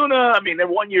get Ozuna. I mean, they're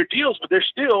 1-year deals, but they're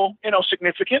still,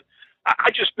 significant. I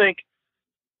just think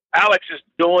Alex is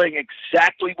doing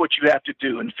exactly what you have to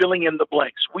do and filling in the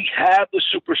blanks. We have the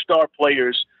superstar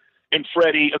players in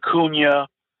Freddie, Acuna.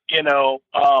 I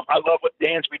love what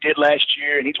Dansby did last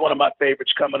year, and he's one of my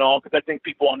favorites coming on because I think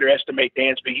people underestimate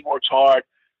Dansby. He works hard.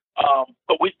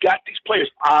 But we've got these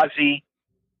players, Ozzy.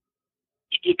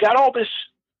 You got all this.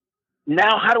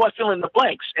 Now, how do I fill in the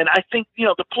blanks? And I think,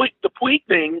 the Puig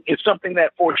thing is something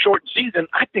that for a shortened season,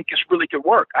 I think is really good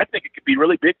work. I think it could be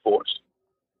really big for us.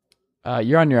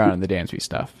 You're on your own on the Dansby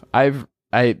stuff.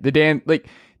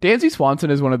 Dansby Swanson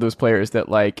is one of those players that,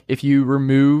 like, if you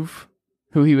remove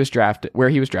where he was drafted,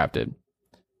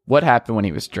 what happened when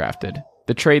he was drafted,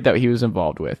 the trade that he was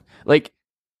involved with, like,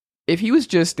 if he was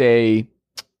just a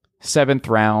 7th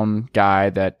round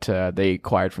guy that they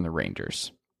acquired from the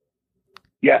Rangers.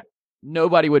 Yeah.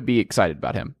 Nobody would be excited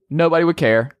about him. Nobody would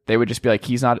care. They would just be like,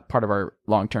 he's not part of our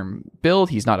long-term build.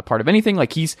 He's not a part of anything.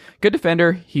 Like, he's a good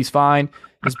defender. He's fine.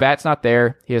 His bat's not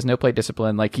there. He has no plate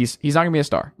discipline. Like, he's not going to be a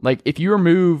star. Like, if you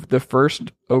remove the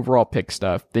first overall pick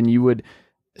stuff, then you would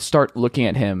start looking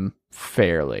at him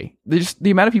fairly.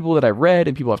 The amount of people that I've read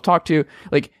and people I've talked to,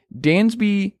 like,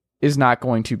 Dansby is not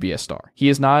going to be a star. He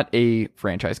is not a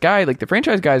franchise guy. Like, the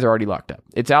franchise guys are already locked up.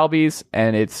 It's Albies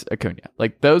and it's Acuna.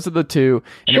 Like, those are the two.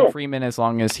 And then Freeman, as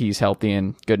long as he's healthy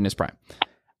and good in his prime.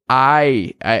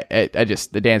 I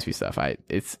just, the Dansby stuff,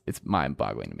 it's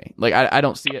mind-boggling to me. Like, I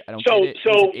don't see it. I don't get it.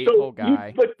 He's an 8-hole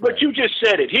guy. But you just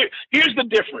said it. Here's the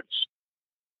difference.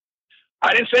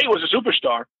 I didn't say he was a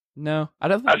superstar. No, I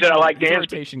don't. I said I like Dansby.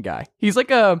 Rotation guy. He's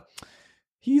a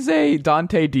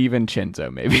Dante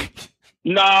DiVincenzo, maybe.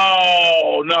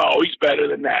 No, he's better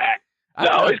than that.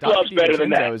 No, his club's better than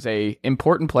that. Is a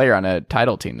important player on a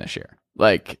title team this year.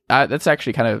 Like, that's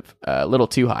actually kind of a little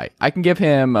too high. I can give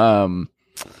him.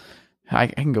 I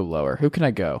can go lower. Who can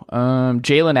I go?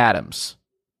 Jalen Adams.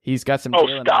 He's got some.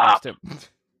 Jalen stop!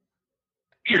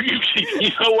 You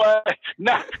know what?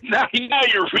 Now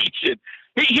you're reaching.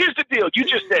 Here's the deal. You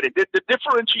just said it. The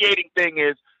differentiating thing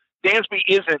is Dansby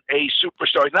isn't a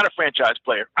superstar. He's not a franchise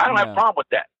player. I don't have a problem with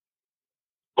that.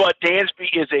 But Dansby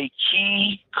is a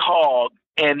key cog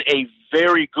and a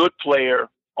very good player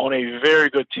on a very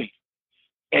good team.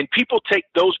 And people take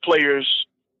those players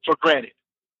for granted.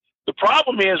 The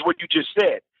problem is what you just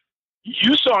said.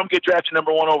 You saw him get drafted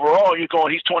number 1 overall. You're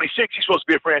going, he's 26. He's supposed to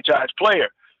be a franchise player.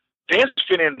 Dansby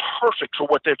fit in perfect for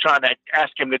what they're trying to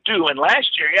ask him to do. And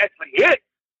last year, he actually hit.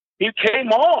 He came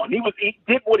on. He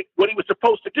did what he was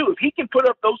supposed to do. If he can put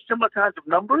up those similar kinds of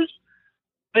numbers,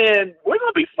 then we're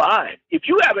going to be fine. If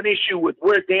you have an issue with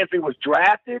where Dansby was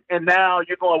drafted and now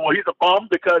you're going, well, he's a bum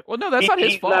because that's not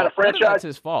his fault. Not a franchise. That's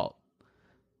his fault.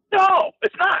 No,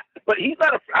 it's not. But he's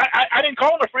not I didn't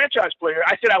call him a franchise player.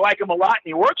 I said I like him a lot and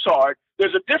he works hard.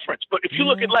 There's a difference. But if you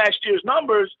look at last year's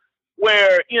numbers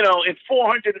where, in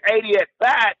 480 at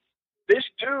bat, this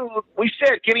dude, we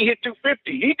said, can he hit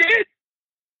 250? He did.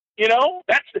 He's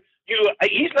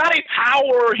not a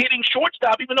power hitting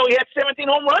shortstop, even though he had 17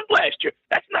 home runs last year.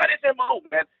 That's not his MO,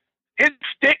 man.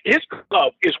 His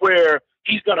glove is where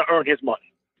he's going to earn his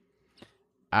money.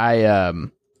 I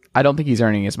don't think he's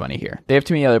earning his money here. They have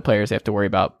too many other players they have to worry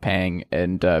about paying,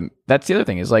 and that's the other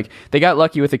thing is, like, they got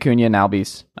lucky with Acuna and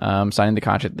Albies signing the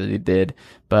contract that they did,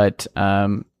 but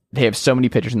they have so many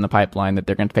pitchers in the pipeline that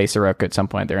they're going to pay Soroka at some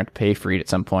point. They're going to pay Fried at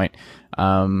some point.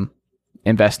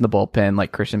 invest in the bullpen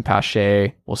like Christian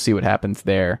Pache. We'll see what happens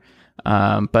there.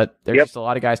 But there's just a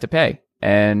lot of guys to pay,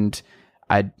 and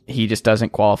he just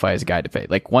doesn't qualify as a guy to pay.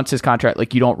 Like once his contract,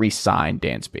 like you don't re-sign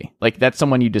Dansby. Like that's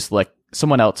someone you just let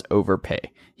someone else overpay.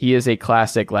 He is a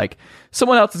classic, like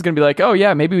someone else is going to be like, oh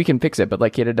yeah, maybe we can fix it. But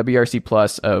like he had a WRC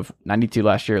plus of 92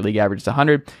 last year, league average is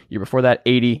 100. Year before that,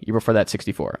 80. Year before that,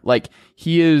 64. Like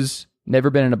he has never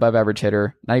been an above average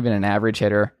hitter, not even an average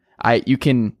hitter. You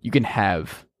can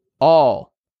have all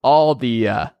the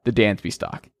Dansby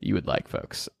stock you would like,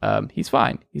 folks. He's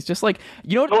fine. He's just like,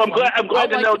 you know what? Well, I'm glad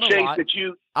to know, Chase,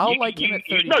 that I'll like him at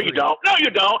 33. No, you don't. No, you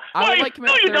don't. I like him at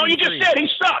 33. No, you just said he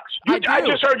sucks. I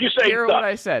just heard you say he sucks. What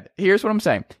I said. Here's what I'm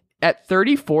saying. At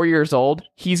 34 years old,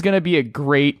 he's going to be a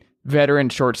great veteran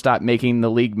shortstop making the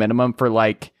league minimum for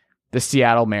like the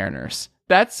Seattle Mariners.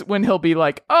 That's when he'll be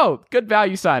like, oh, good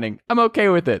value signing. I'm okay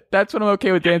with it. That's when I'm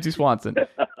okay with Dansby Swanson.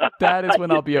 That is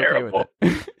when I'll be okay with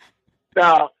it.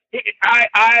 No,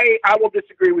 I will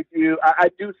disagree with you. I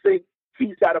do think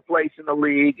he's got a place in the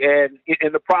league, and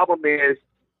the problem is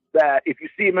that if you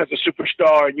see him as a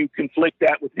superstar and you conflict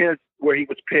that with his where he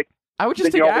was picked, I would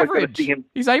just take average.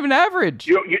 He's not even average.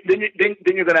 Then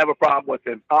you're going to have a problem with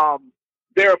him.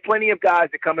 There are plenty of guys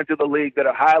that come into the league that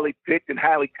are highly picked and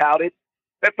highly touted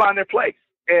that find their place,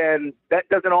 and that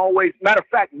doesn't always. Matter of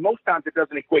fact, most times it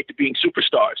doesn't equate to being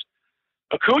superstars.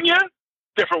 Acuna,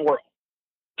 different world.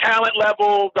 Talent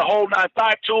level, the whole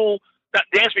 9-5 tool.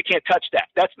 Dansby can't touch that.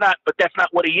 That's not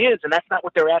what he is, and that's not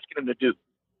what they're asking him to do.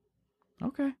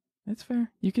 Okay, that's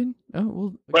fair. You can.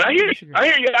 But I hear you.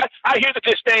 I hear the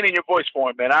disdain in your voice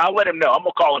for him, man. I'll let him know. I'm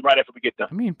gonna call him right after we get done.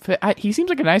 I mean, he seems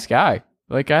like a nice guy.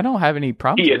 Like I don't have any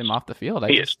problems with him off the field.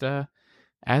 I just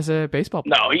as a baseball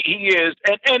player. No, he is.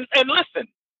 And listen.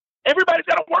 Everybody's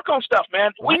got to work on stuff,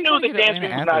 man. We knew that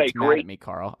Dansby was not a great. At me,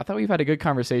 Carl. I thought we've had a good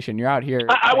conversation. You're out here.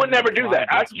 I would never do that.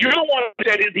 You're the one that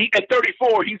said at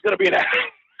 34 he's going to be an athlete.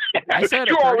 I said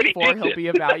at 34 he'll be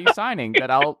a value signing that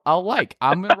I'll like.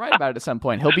 I'm going to write about it at some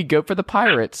point. He'll be good for the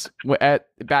Pirates at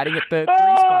batting at the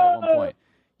 3 spot at one point.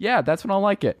 Yeah, that's when I'll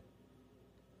like it.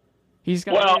 He's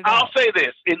got. Well, I'll say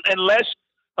this: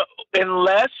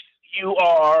 unless you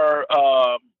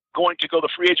are. Going to go the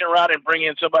free agent route and bring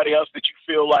in somebody else that you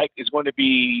feel like is going to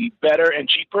be better and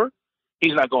cheaper,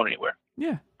 he's not going anywhere.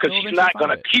 Yeah, because he's not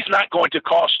going to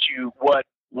cost you what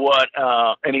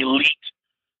an elite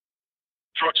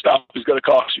shortstop is going to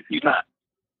cost you. He's not.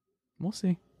 We'll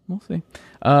see.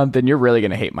 Then you're really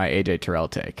going to hate my AJ Terrell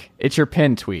take. It's your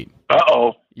pinned tweet.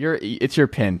 Uh-oh. It's your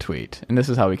pinned tweet, and this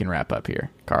is how we can wrap up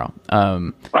here, Carl.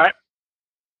 All right.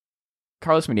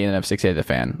 Carlos Medina of 680 The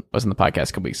Fan was on the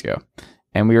podcast a couple weeks ago.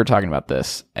 And we were talking about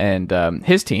this, and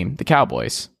his team, the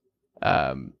Cowboys,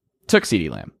 took CeeDee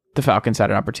Lamb. The Falcons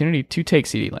had an opportunity to take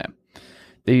CeeDee Lamb.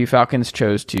 The Falcons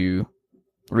chose to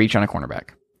reach on a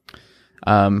cornerback.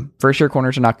 First-year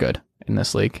corners are not good in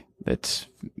this league. It's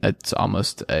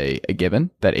almost a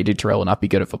given that AJ Terrell will not be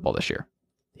good at football this year.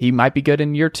 He might be good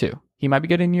in year 2. He might be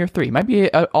good in year 3. He might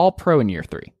be an all-pro in year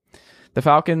 3. The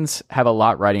Falcons have a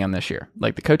lot riding on this year,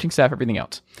 like the coaching staff, everything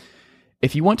else.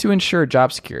 If you want to ensure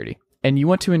job security, and you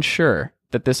want to ensure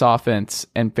that this offense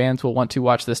and fans will want to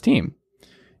watch this team,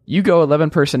 you go 11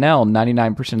 personnel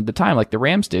 99% of the time, like the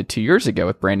Rams did 2 years ago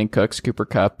with Brandon Cooks, Cooper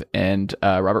Kupp, and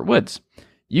Robert Woods.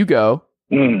 You go,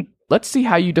 let's see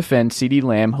how you defend CeeDee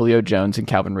Lamb, Julio Jones, and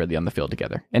Calvin Ridley on the field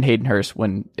together, and Hayden Hurst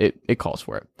when it calls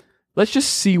for it. Let's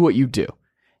just see what you do.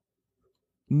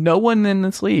 No one in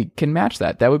this league can match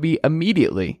that. That would be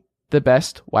immediately the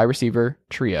best wide receiver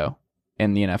trio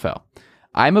in the NFL.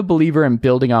 I'm a believer in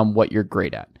building on what you're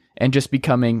great at and just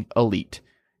becoming elite.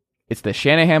 It's the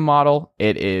Shanahan model.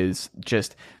 It is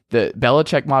just the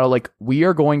Belichick model. Like we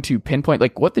are going to pinpoint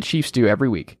like what the Chiefs do every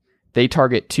week. They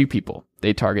target 2 people.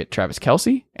 They target Travis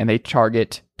Kelce and they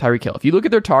target Tyreek Hill. If you look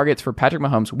at their targets for Patrick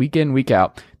Mahomes week in, week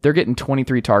out, they're getting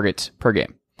 23 targets per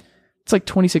game. It's like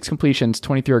 26 completions,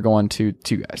 23 are going to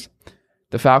 2 guys.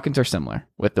 The Falcons are similar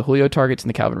with the Julio targets and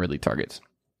the Calvin Ridley targets.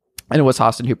 And it was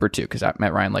Austin Hooper too, because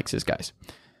Matt Ryan likes his guys.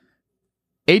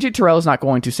 AJ Terrell is not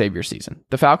going to save your season.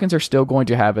 The Falcons are still going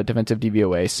to have a defensive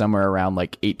DVOA somewhere around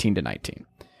like 18 to 19.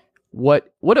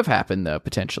 What would have happened, though,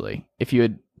 potentially, if you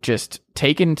had just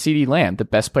taken CeeDee Lamb, the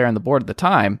best player on the board at the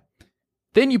time,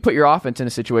 then you put your offense in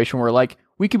a situation where, like,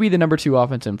 we could be the number 2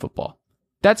 offense in football.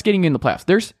 That's getting you in the playoffs.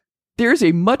 There's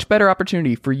a much better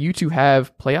opportunity for you to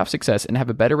have playoff success and have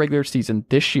a better regular season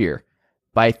this year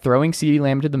by throwing CeeDee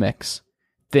Lamb to the mix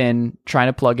than trying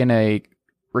to plug in a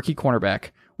rookie cornerback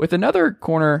with another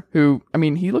corner who, I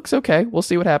mean, he looks okay. We'll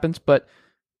see what happens, but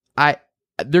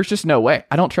there's just no way.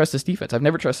 I don't trust this defense. I've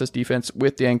never trusted this defense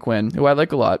with Dan Quinn, who I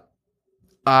like a lot.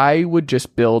 I would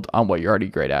just build on what you're already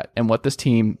great at. And what this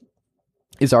team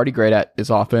is already great at is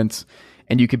offense.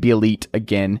 And you could be elite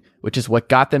again, which is what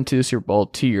got them to the Super Bowl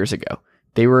 2 years ago.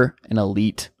 They were an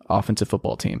elite offensive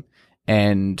football team.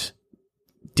 And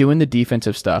doing the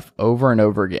defensive stuff over and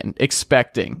over again,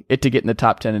 expecting it to get in the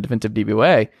top 10 in defensive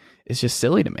DVOA is just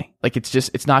silly to me. Like,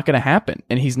 it's not going to happen,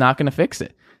 and he's not going to fix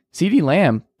it. CeeDee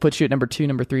Lamb puts you at number 2,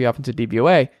 number 3 offensive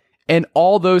DVOA, and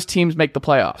all those teams make the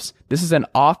playoffs. This is an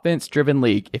offense-driven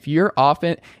league. If your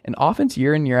offense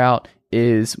year in, year out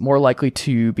is more likely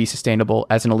to be sustainable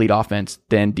as an elite offense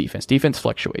than defense. Defense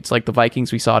fluctuates. Like the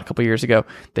Vikings we saw it a couple years ago,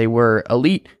 they were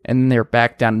elite and then they're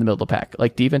back down in the middle of the pack.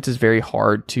 Like defense is very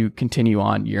hard to continue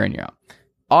on year in, year out.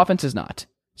 Offense is not.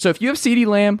 So if you have CeeDee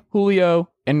Lamb, Julio,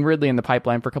 and Ridley in the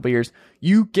pipeline for a couple years,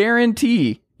 you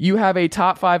guarantee you have a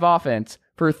top 5 offense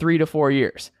for 3 to 4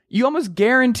 years. You almost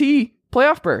guarantee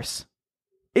playoff bursts.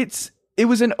 It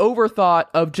was an overthought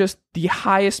of just the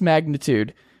highest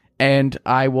magnitude. And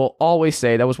I will always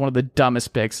say that was one of the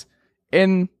dumbest picks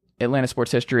in Atlanta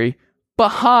sports history,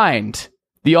 behind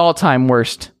the all-time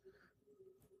worst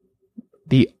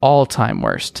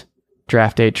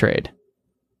draft day trade,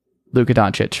 Luka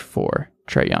Doncic for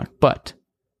Trae Young. But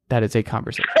that is a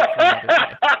conversation for another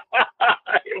day.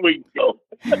 Here we go.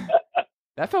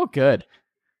 That felt good.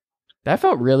 That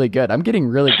felt really good. I'm getting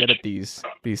really good at these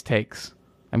takes.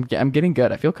 I'm getting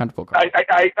good. I feel comfortable. I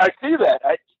see that.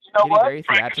 You know what? Very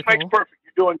Practice theatrical. makes perfect.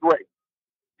 You're doing great.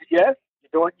 Yes,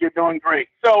 you're doing great.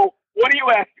 So, what are you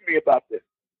asking me about this?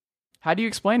 How do you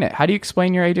explain it? How do you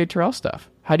explain your AJ Terrell stuff?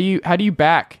 How do you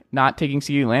back not taking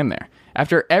CeeDee Lamb there?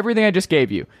 After everything I just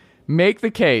gave you, make the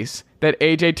case that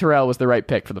AJ Terrell was the right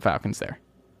pick for the Falcons there.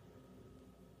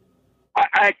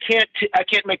 I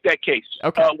can't make that case.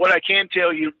 Okay. What I can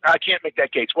tell you, I can't make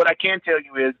that case. What I can tell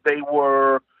you is they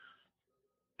were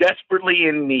desperately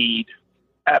in need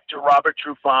after Robert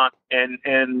Trufant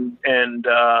and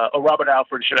Robert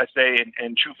Alford, should I say,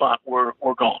 and Trufant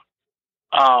were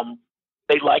gone.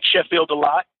 They like Sheffield a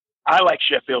lot. I like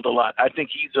Sheffield a lot. I think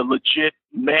he's a legit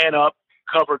man-up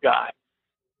cover guy.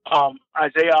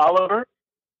 Isaiah Oliver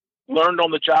learned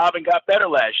on the job and got better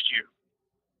last year.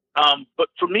 But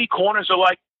for me, corners are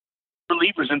like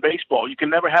relievers in baseball. You can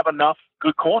never have enough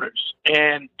good corners.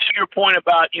 And to your point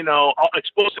about,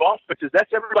 explosive offenses,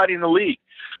 that's everybody in the league.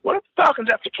 What if the Falcons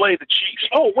have to play the Chiefs?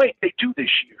 Oh, wait, they do this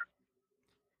year.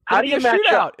 How do you match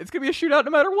up? It's going to be a shootout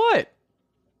no matter what.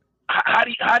 How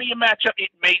do you match up? It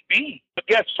may be, but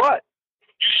guess what?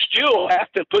 You still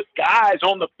have to put guys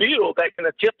on the field that can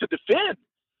attempt to defend.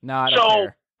 No, I don't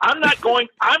care. I'm not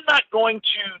going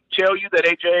to tell you that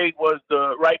AJ was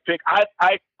the right pick.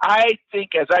 I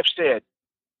think, as I've said,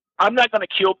 I'm not going to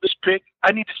kill this pick.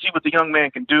 I need to see what the young man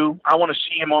can do. I want to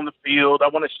see him on the field. I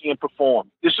want to see him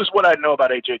perform. This is what I know about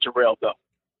AJ Terrell, though.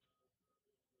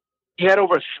 He had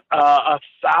over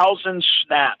 1,000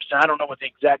 snaps. I don't know what the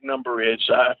exact number is.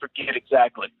 I forget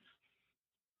exactly.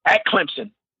 At Clemson,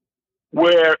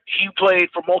 where he played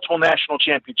for multiple national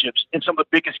championships in some of the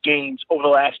biggest games over the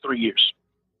last 3 years.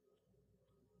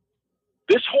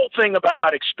 This whole thing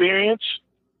about experience,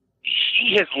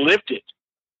 he has lived it.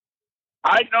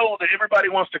 I know that everybody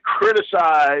wants to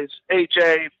criticize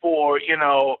AJ for,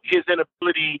 his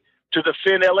inability to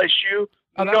defend LSU.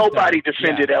 Oh, Nobody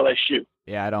defended LSU.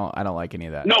 Yeah, I don't like any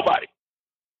of that. Nobody.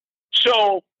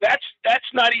 So that's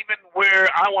not even where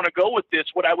I want to go with this.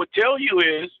 What I would tell you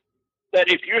is that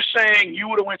if you're saying you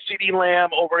would have went CeeDee Lamb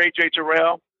over AJ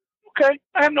Terrell, okay,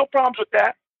 I have no problems with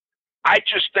that. I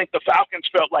just think the Falcons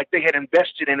felt like they had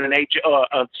invested in an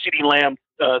CeeDee Lamb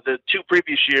the 2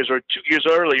 previous years or 2 years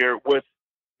earlier with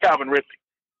Calvin Ridley.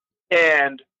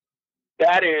 And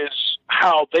that is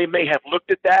how they may have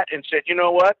looked at that and said, you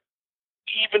know what?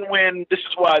 Even when this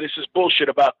is why this is bullshit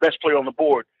about best player on the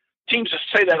board. Teams just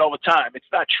say that all the time. It's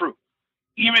not true.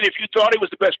 Even if you thought he was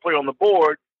the best player on the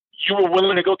board, you were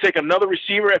willing to go take another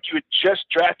receiver after you had just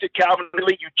drafted Calvin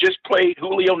Ridley. You just played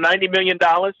Julio $90 million.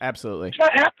 Absolutely. It's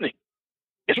not happening.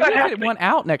 It's not happening. One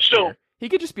out next year. He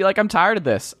could just be like, I'm tired of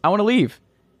this. I want to leave.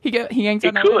 He hangs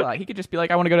out in LA a lot. He could just be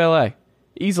like, I want to go to LA.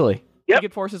 Easily. Yep. He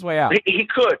could force his way out. He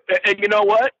could. And you know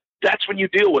what? That's when you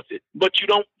deal with it. But you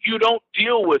don't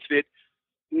deal with it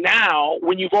now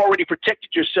when you've already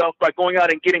protected yourself by going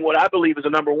out and getting what I believe is a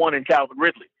number 1 in Calvin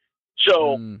Ridley.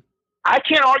 So I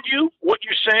can't argue what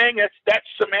you're saying. That's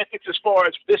semantics as far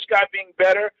as this guy being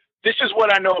better. This is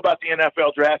what I know about the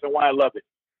NFL draft and why I love it.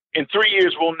 In 3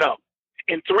 years, we'll know.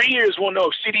 In 3 years, we'll know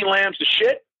if CeeDee Lamb's the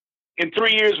shit. In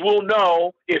 3 years, we'll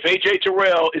know if AJ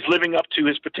Terrell is living up to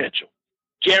his potential.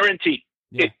 Guaranteed.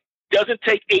 Yeah. It doesn't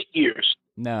take 8 years.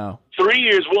 No. 3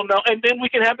 years, we'll know. And then we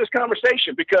can have this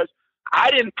conversation because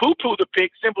I didn't poo-poo the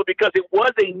pick simply because it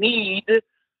was a need,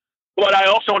 but I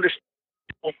also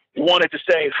wanted to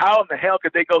say, how in the hell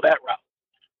could they go that route?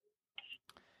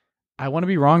 I want to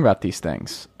be wrong about these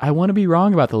things. I want to be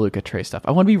wrong about the Luka Trey stuff.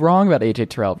 I want to be wrong about AJ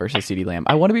Terrell versus CeeDee Lamb.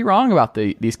 I want to be wrong about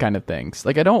these kind of things.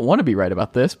 Like, I don't want to be right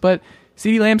about this, but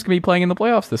CeeDee Lamb's going to be playing in the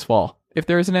playoffs this fall if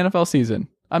there is an NFL season.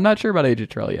 I'm not sure about AJ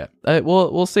Terrell yet.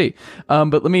 We'll see.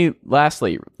 But let me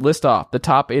lastly list off the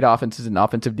top 8 offenses in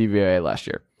offensive DVOA last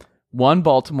year. 1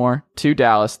 Baltimore, 2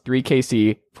 Dallas, 3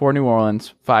 KC, 4 New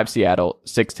Orleans, 5 Seattle,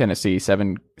 6 Tennessee,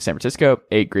 7 San Francisco,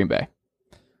 8 Green Bay.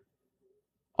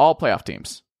 All playoff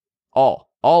teams. All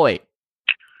 8.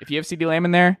 If you have CeeDee Lamb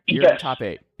in there, you're in the top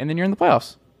 8, and then you're in the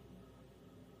playoffs.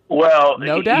 Well,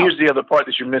 no doubt. Here's the other part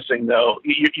that you're missing, though.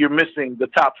 You're missing the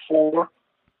top 4.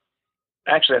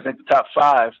 Actually, I think the top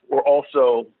 5 were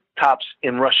also tops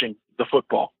in rushing the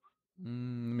football.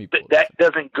 That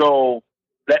doesn't go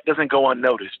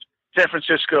unnoticed. San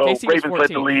Francisco, KC Ravens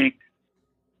led the league.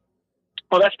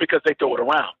 Well, that's because they throw it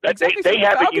around. Exactly. They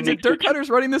have Falcons a unique Dirk Cutter's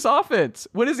running this offense.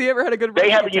 When has he ever had a good? They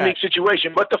have a unique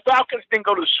situation, but the Falcons didn't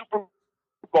go to the Super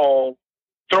Bowl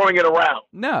throwing it around.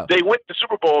 No, they went to the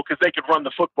Super Bowl because they could run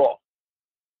the football.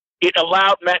 It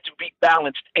allowed Matt to be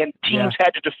balanced, and teams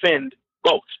had to defend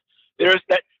both. There's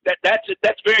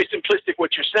that's very simplistic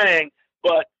what you're saying,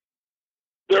 but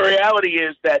the reality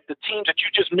is that the teams that you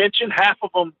just mentioned, half of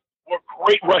them were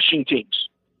great rushing teams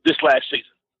this last season.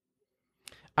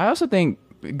 I also think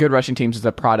good rushing teams is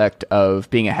a product of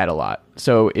being ahead a lot.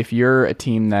 So if you're a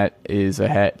team that is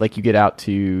ahead, like you get out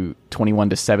to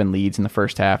 21-7 leads in the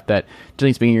first half, that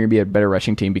generally speaking, you're going to be a better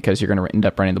rushing team because you're going to end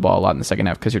up running the ball a lot in the second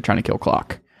half because you're trying to kill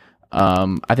clock.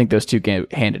 I think those two go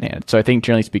hand in hand. So I think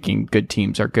generally speaking, good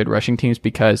teams are good rushing teams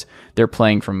because they're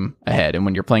playing from ahead. And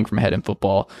when you're playing from ahead in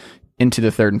football into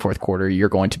the third and fourth quarter, you're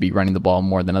going to be running the ball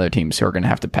more than other teams who are going to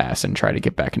have to pass and try to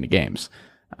get back into games.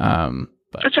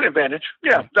 But it's an advantage.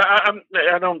 Yeah.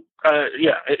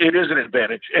 It is an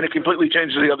advantage. And it completely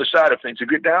changes the other side of things.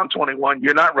 If you're down 21,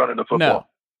 you're not running the football.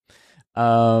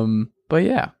 No. But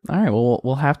yeah. All right. Well,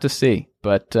 we'll have to see.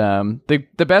 But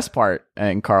the best part,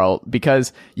 and Carl,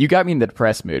 because you got me in the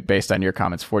depressed mood based on your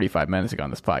comments 45 minutes ago on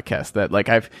this podcast, that like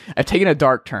I've taken a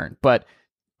dark turn. But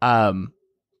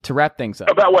to wrap things up.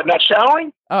 About what, not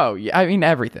showering? Oh, yeah, I mean,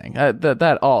 everything.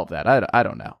 All of that. I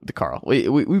don't know, Carl.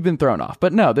 We've been thrown off.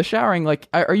 But no, the showering, like,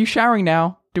 are you showering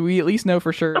now? Do we at least know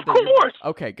for sure? Of course.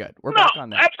 Okay, good. We're back on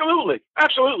that. Absolutely.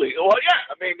 Well, yeah.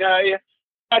 I mean,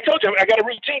 I told you, I got a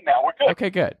routine now. We're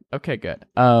good. Okay, good.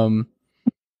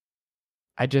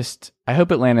 I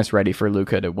hope Atlanta's ready for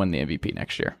Luka to win the MVP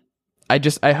next year. I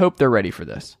hope they're ready for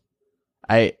this.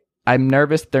 I'm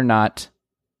nervous they're not.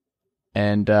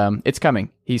 And it's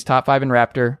coming. He's top 5 in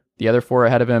Raptor. The other 4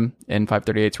 ahead of him in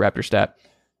 538's Raptor stat.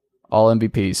 All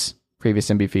MVPs, previous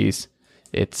MVPs.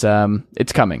 It's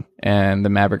coming. And the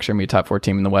Mavericks are going to be a top 4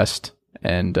 team in the West.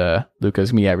 And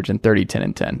Luka's going to be averaging 30, 10,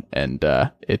 and 10. And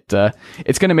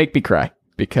it's going to make me cry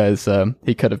because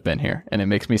he could have been here. And it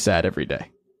makes me sad every day.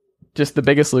 Just the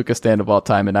biggest Luka stand of all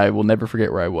time. And I will never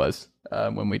forget where I was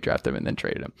when we drafted him and then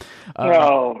traded him.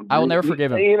 I will never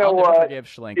forgive him. I'll never forgive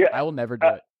Schlink. Yeah. I will never do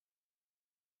it.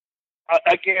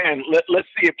 Again, let's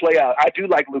see it play out. I do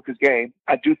like Luka's game.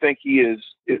 I do think he is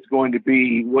going to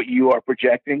be what you are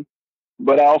projecting.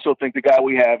 But I also think the guy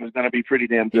we have is going to be pretty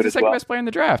damn good as well. He's the second best player in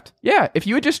the draft. Yeah, if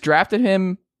you had just drafted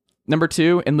him number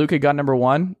 2 and Luka got number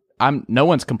 1, no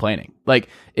one's complaining. Like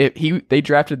they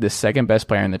drafted the second best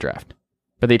player in the draft,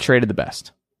 but they traded the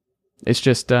best. It's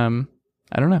just I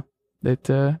don't know.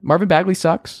 Marvin Bagley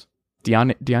sucks.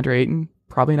 DeAndre Ayton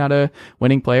probably not a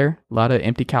winning player. A lot of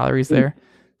empty calories there.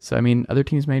 So, I mean, other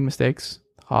teams made mistakes.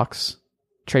 Hawks.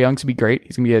 Trae Young's going to be great.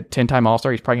 He's going to be a 10-time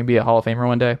All-Star. He's probably going to be a Hall of Famer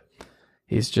one day.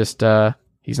 He's just,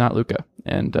 he's not Luka.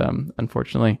 And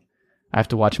unfortunately, I have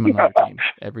to watch him on another team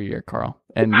every year, Carl.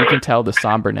 And you can tell the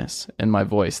somberness in my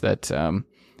voice that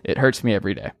it hurts me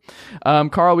every day.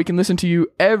 Carl, we can listen to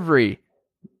you every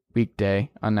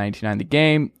weekday on 99 The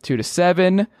Game, 2 to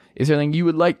 7. Is there anything you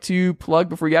would like to plug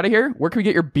before we get out of here? Where can we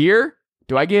get your beer?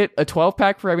 Do I get a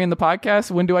 12-pack for having the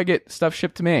podcast? When do I get stuff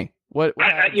shipped to me? What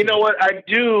you know what? I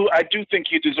do think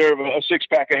you deserve a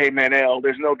 6-pack of Hey Man Ale.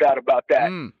 There's no doubt about that.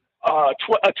 A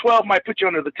 12 might put you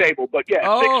under the table, but yeah,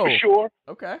 6 for sure.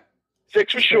 Okay.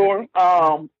 6 for sure.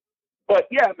 But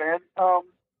yeah, man.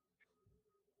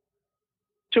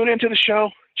 Tune into the show.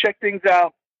 Check things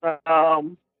out. There's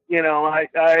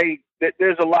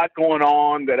a lot going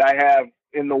on that I have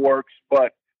in the works,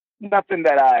 but nothing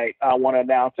that I want to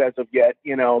announce as of yet.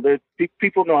 There's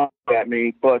people know about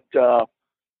me, but I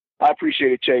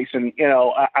appreciate it, Chase. And,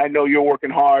 I know you're working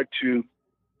hard to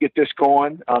get this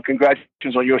going.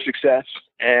 Congratulations on your success,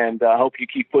 and I hope you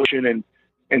keep pushing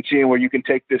and seeing where you can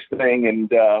take this thing.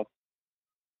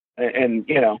 And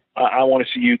you know, I want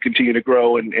to see you continue to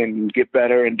grow and get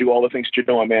better and do all the things that you're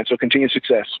doing, man. So continued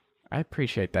success. I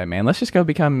appreciate that, man. Let's just go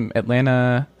become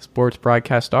Atlanta sports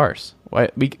broadcast stars.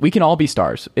 We can all be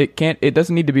stars. It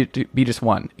doesn't need to be just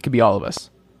one. It could be all of us.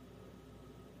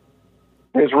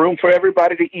 There's room for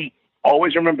everybody to eat.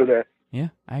 Always remember that. Yeah,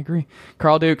 I agree.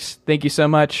 Carl Dukes, thank you so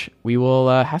much. We will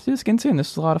have to do this again soon.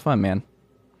 This is a lot of fun, man.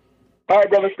 All right,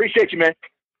 brother. Appreciate you, man.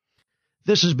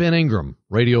 This is Ben Ingram,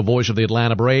 radio voice of the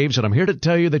Atlanta Braves, and I'm here to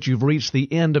tell you that you've reached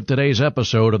the end of today's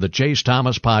episode of the Chase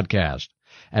Thomas Podcast.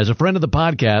 As a friend of the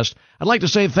podcast, I'd like to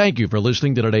say thank you for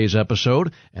listening to today's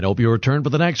episode and hope you return for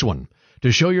the next one.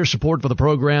 To show your support for the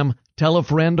program, tell a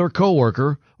friend or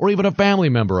coworker or even a family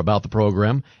member about the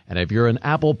program. And if you're an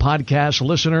Apple Podcast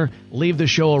listener, leave the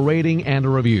show a rating and a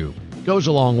review. It goes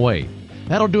a long way.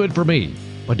 That'll do it for me.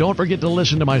 But don't forget to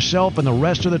listen to myself and the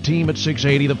rest of the team at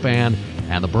 680 The Fan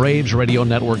and the Braves Radio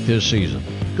Network this season.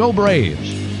 Go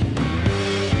Braves!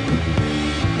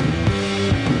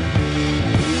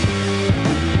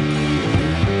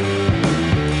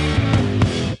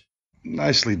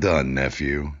 Nicely done,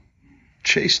 nephew.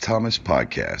 Chase Thomas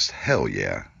Podcast. Hell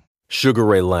yeah. Sugar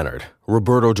Ray Leonard,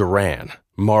 Roberto Duran,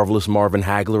 Marvelous Marvin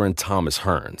Hagler, and Thomas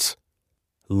Hearns.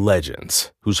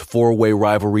 Legends, whose four-way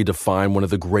rivalry defined one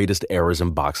of the greatest eras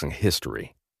in boxing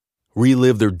history.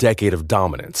 Relive their decade of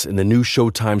dominance in the new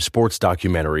Showtime sports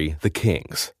documentary, The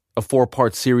Kings, a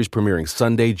 4-part series premiering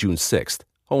Sunday, June 6th,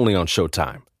 only on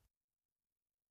Showtime.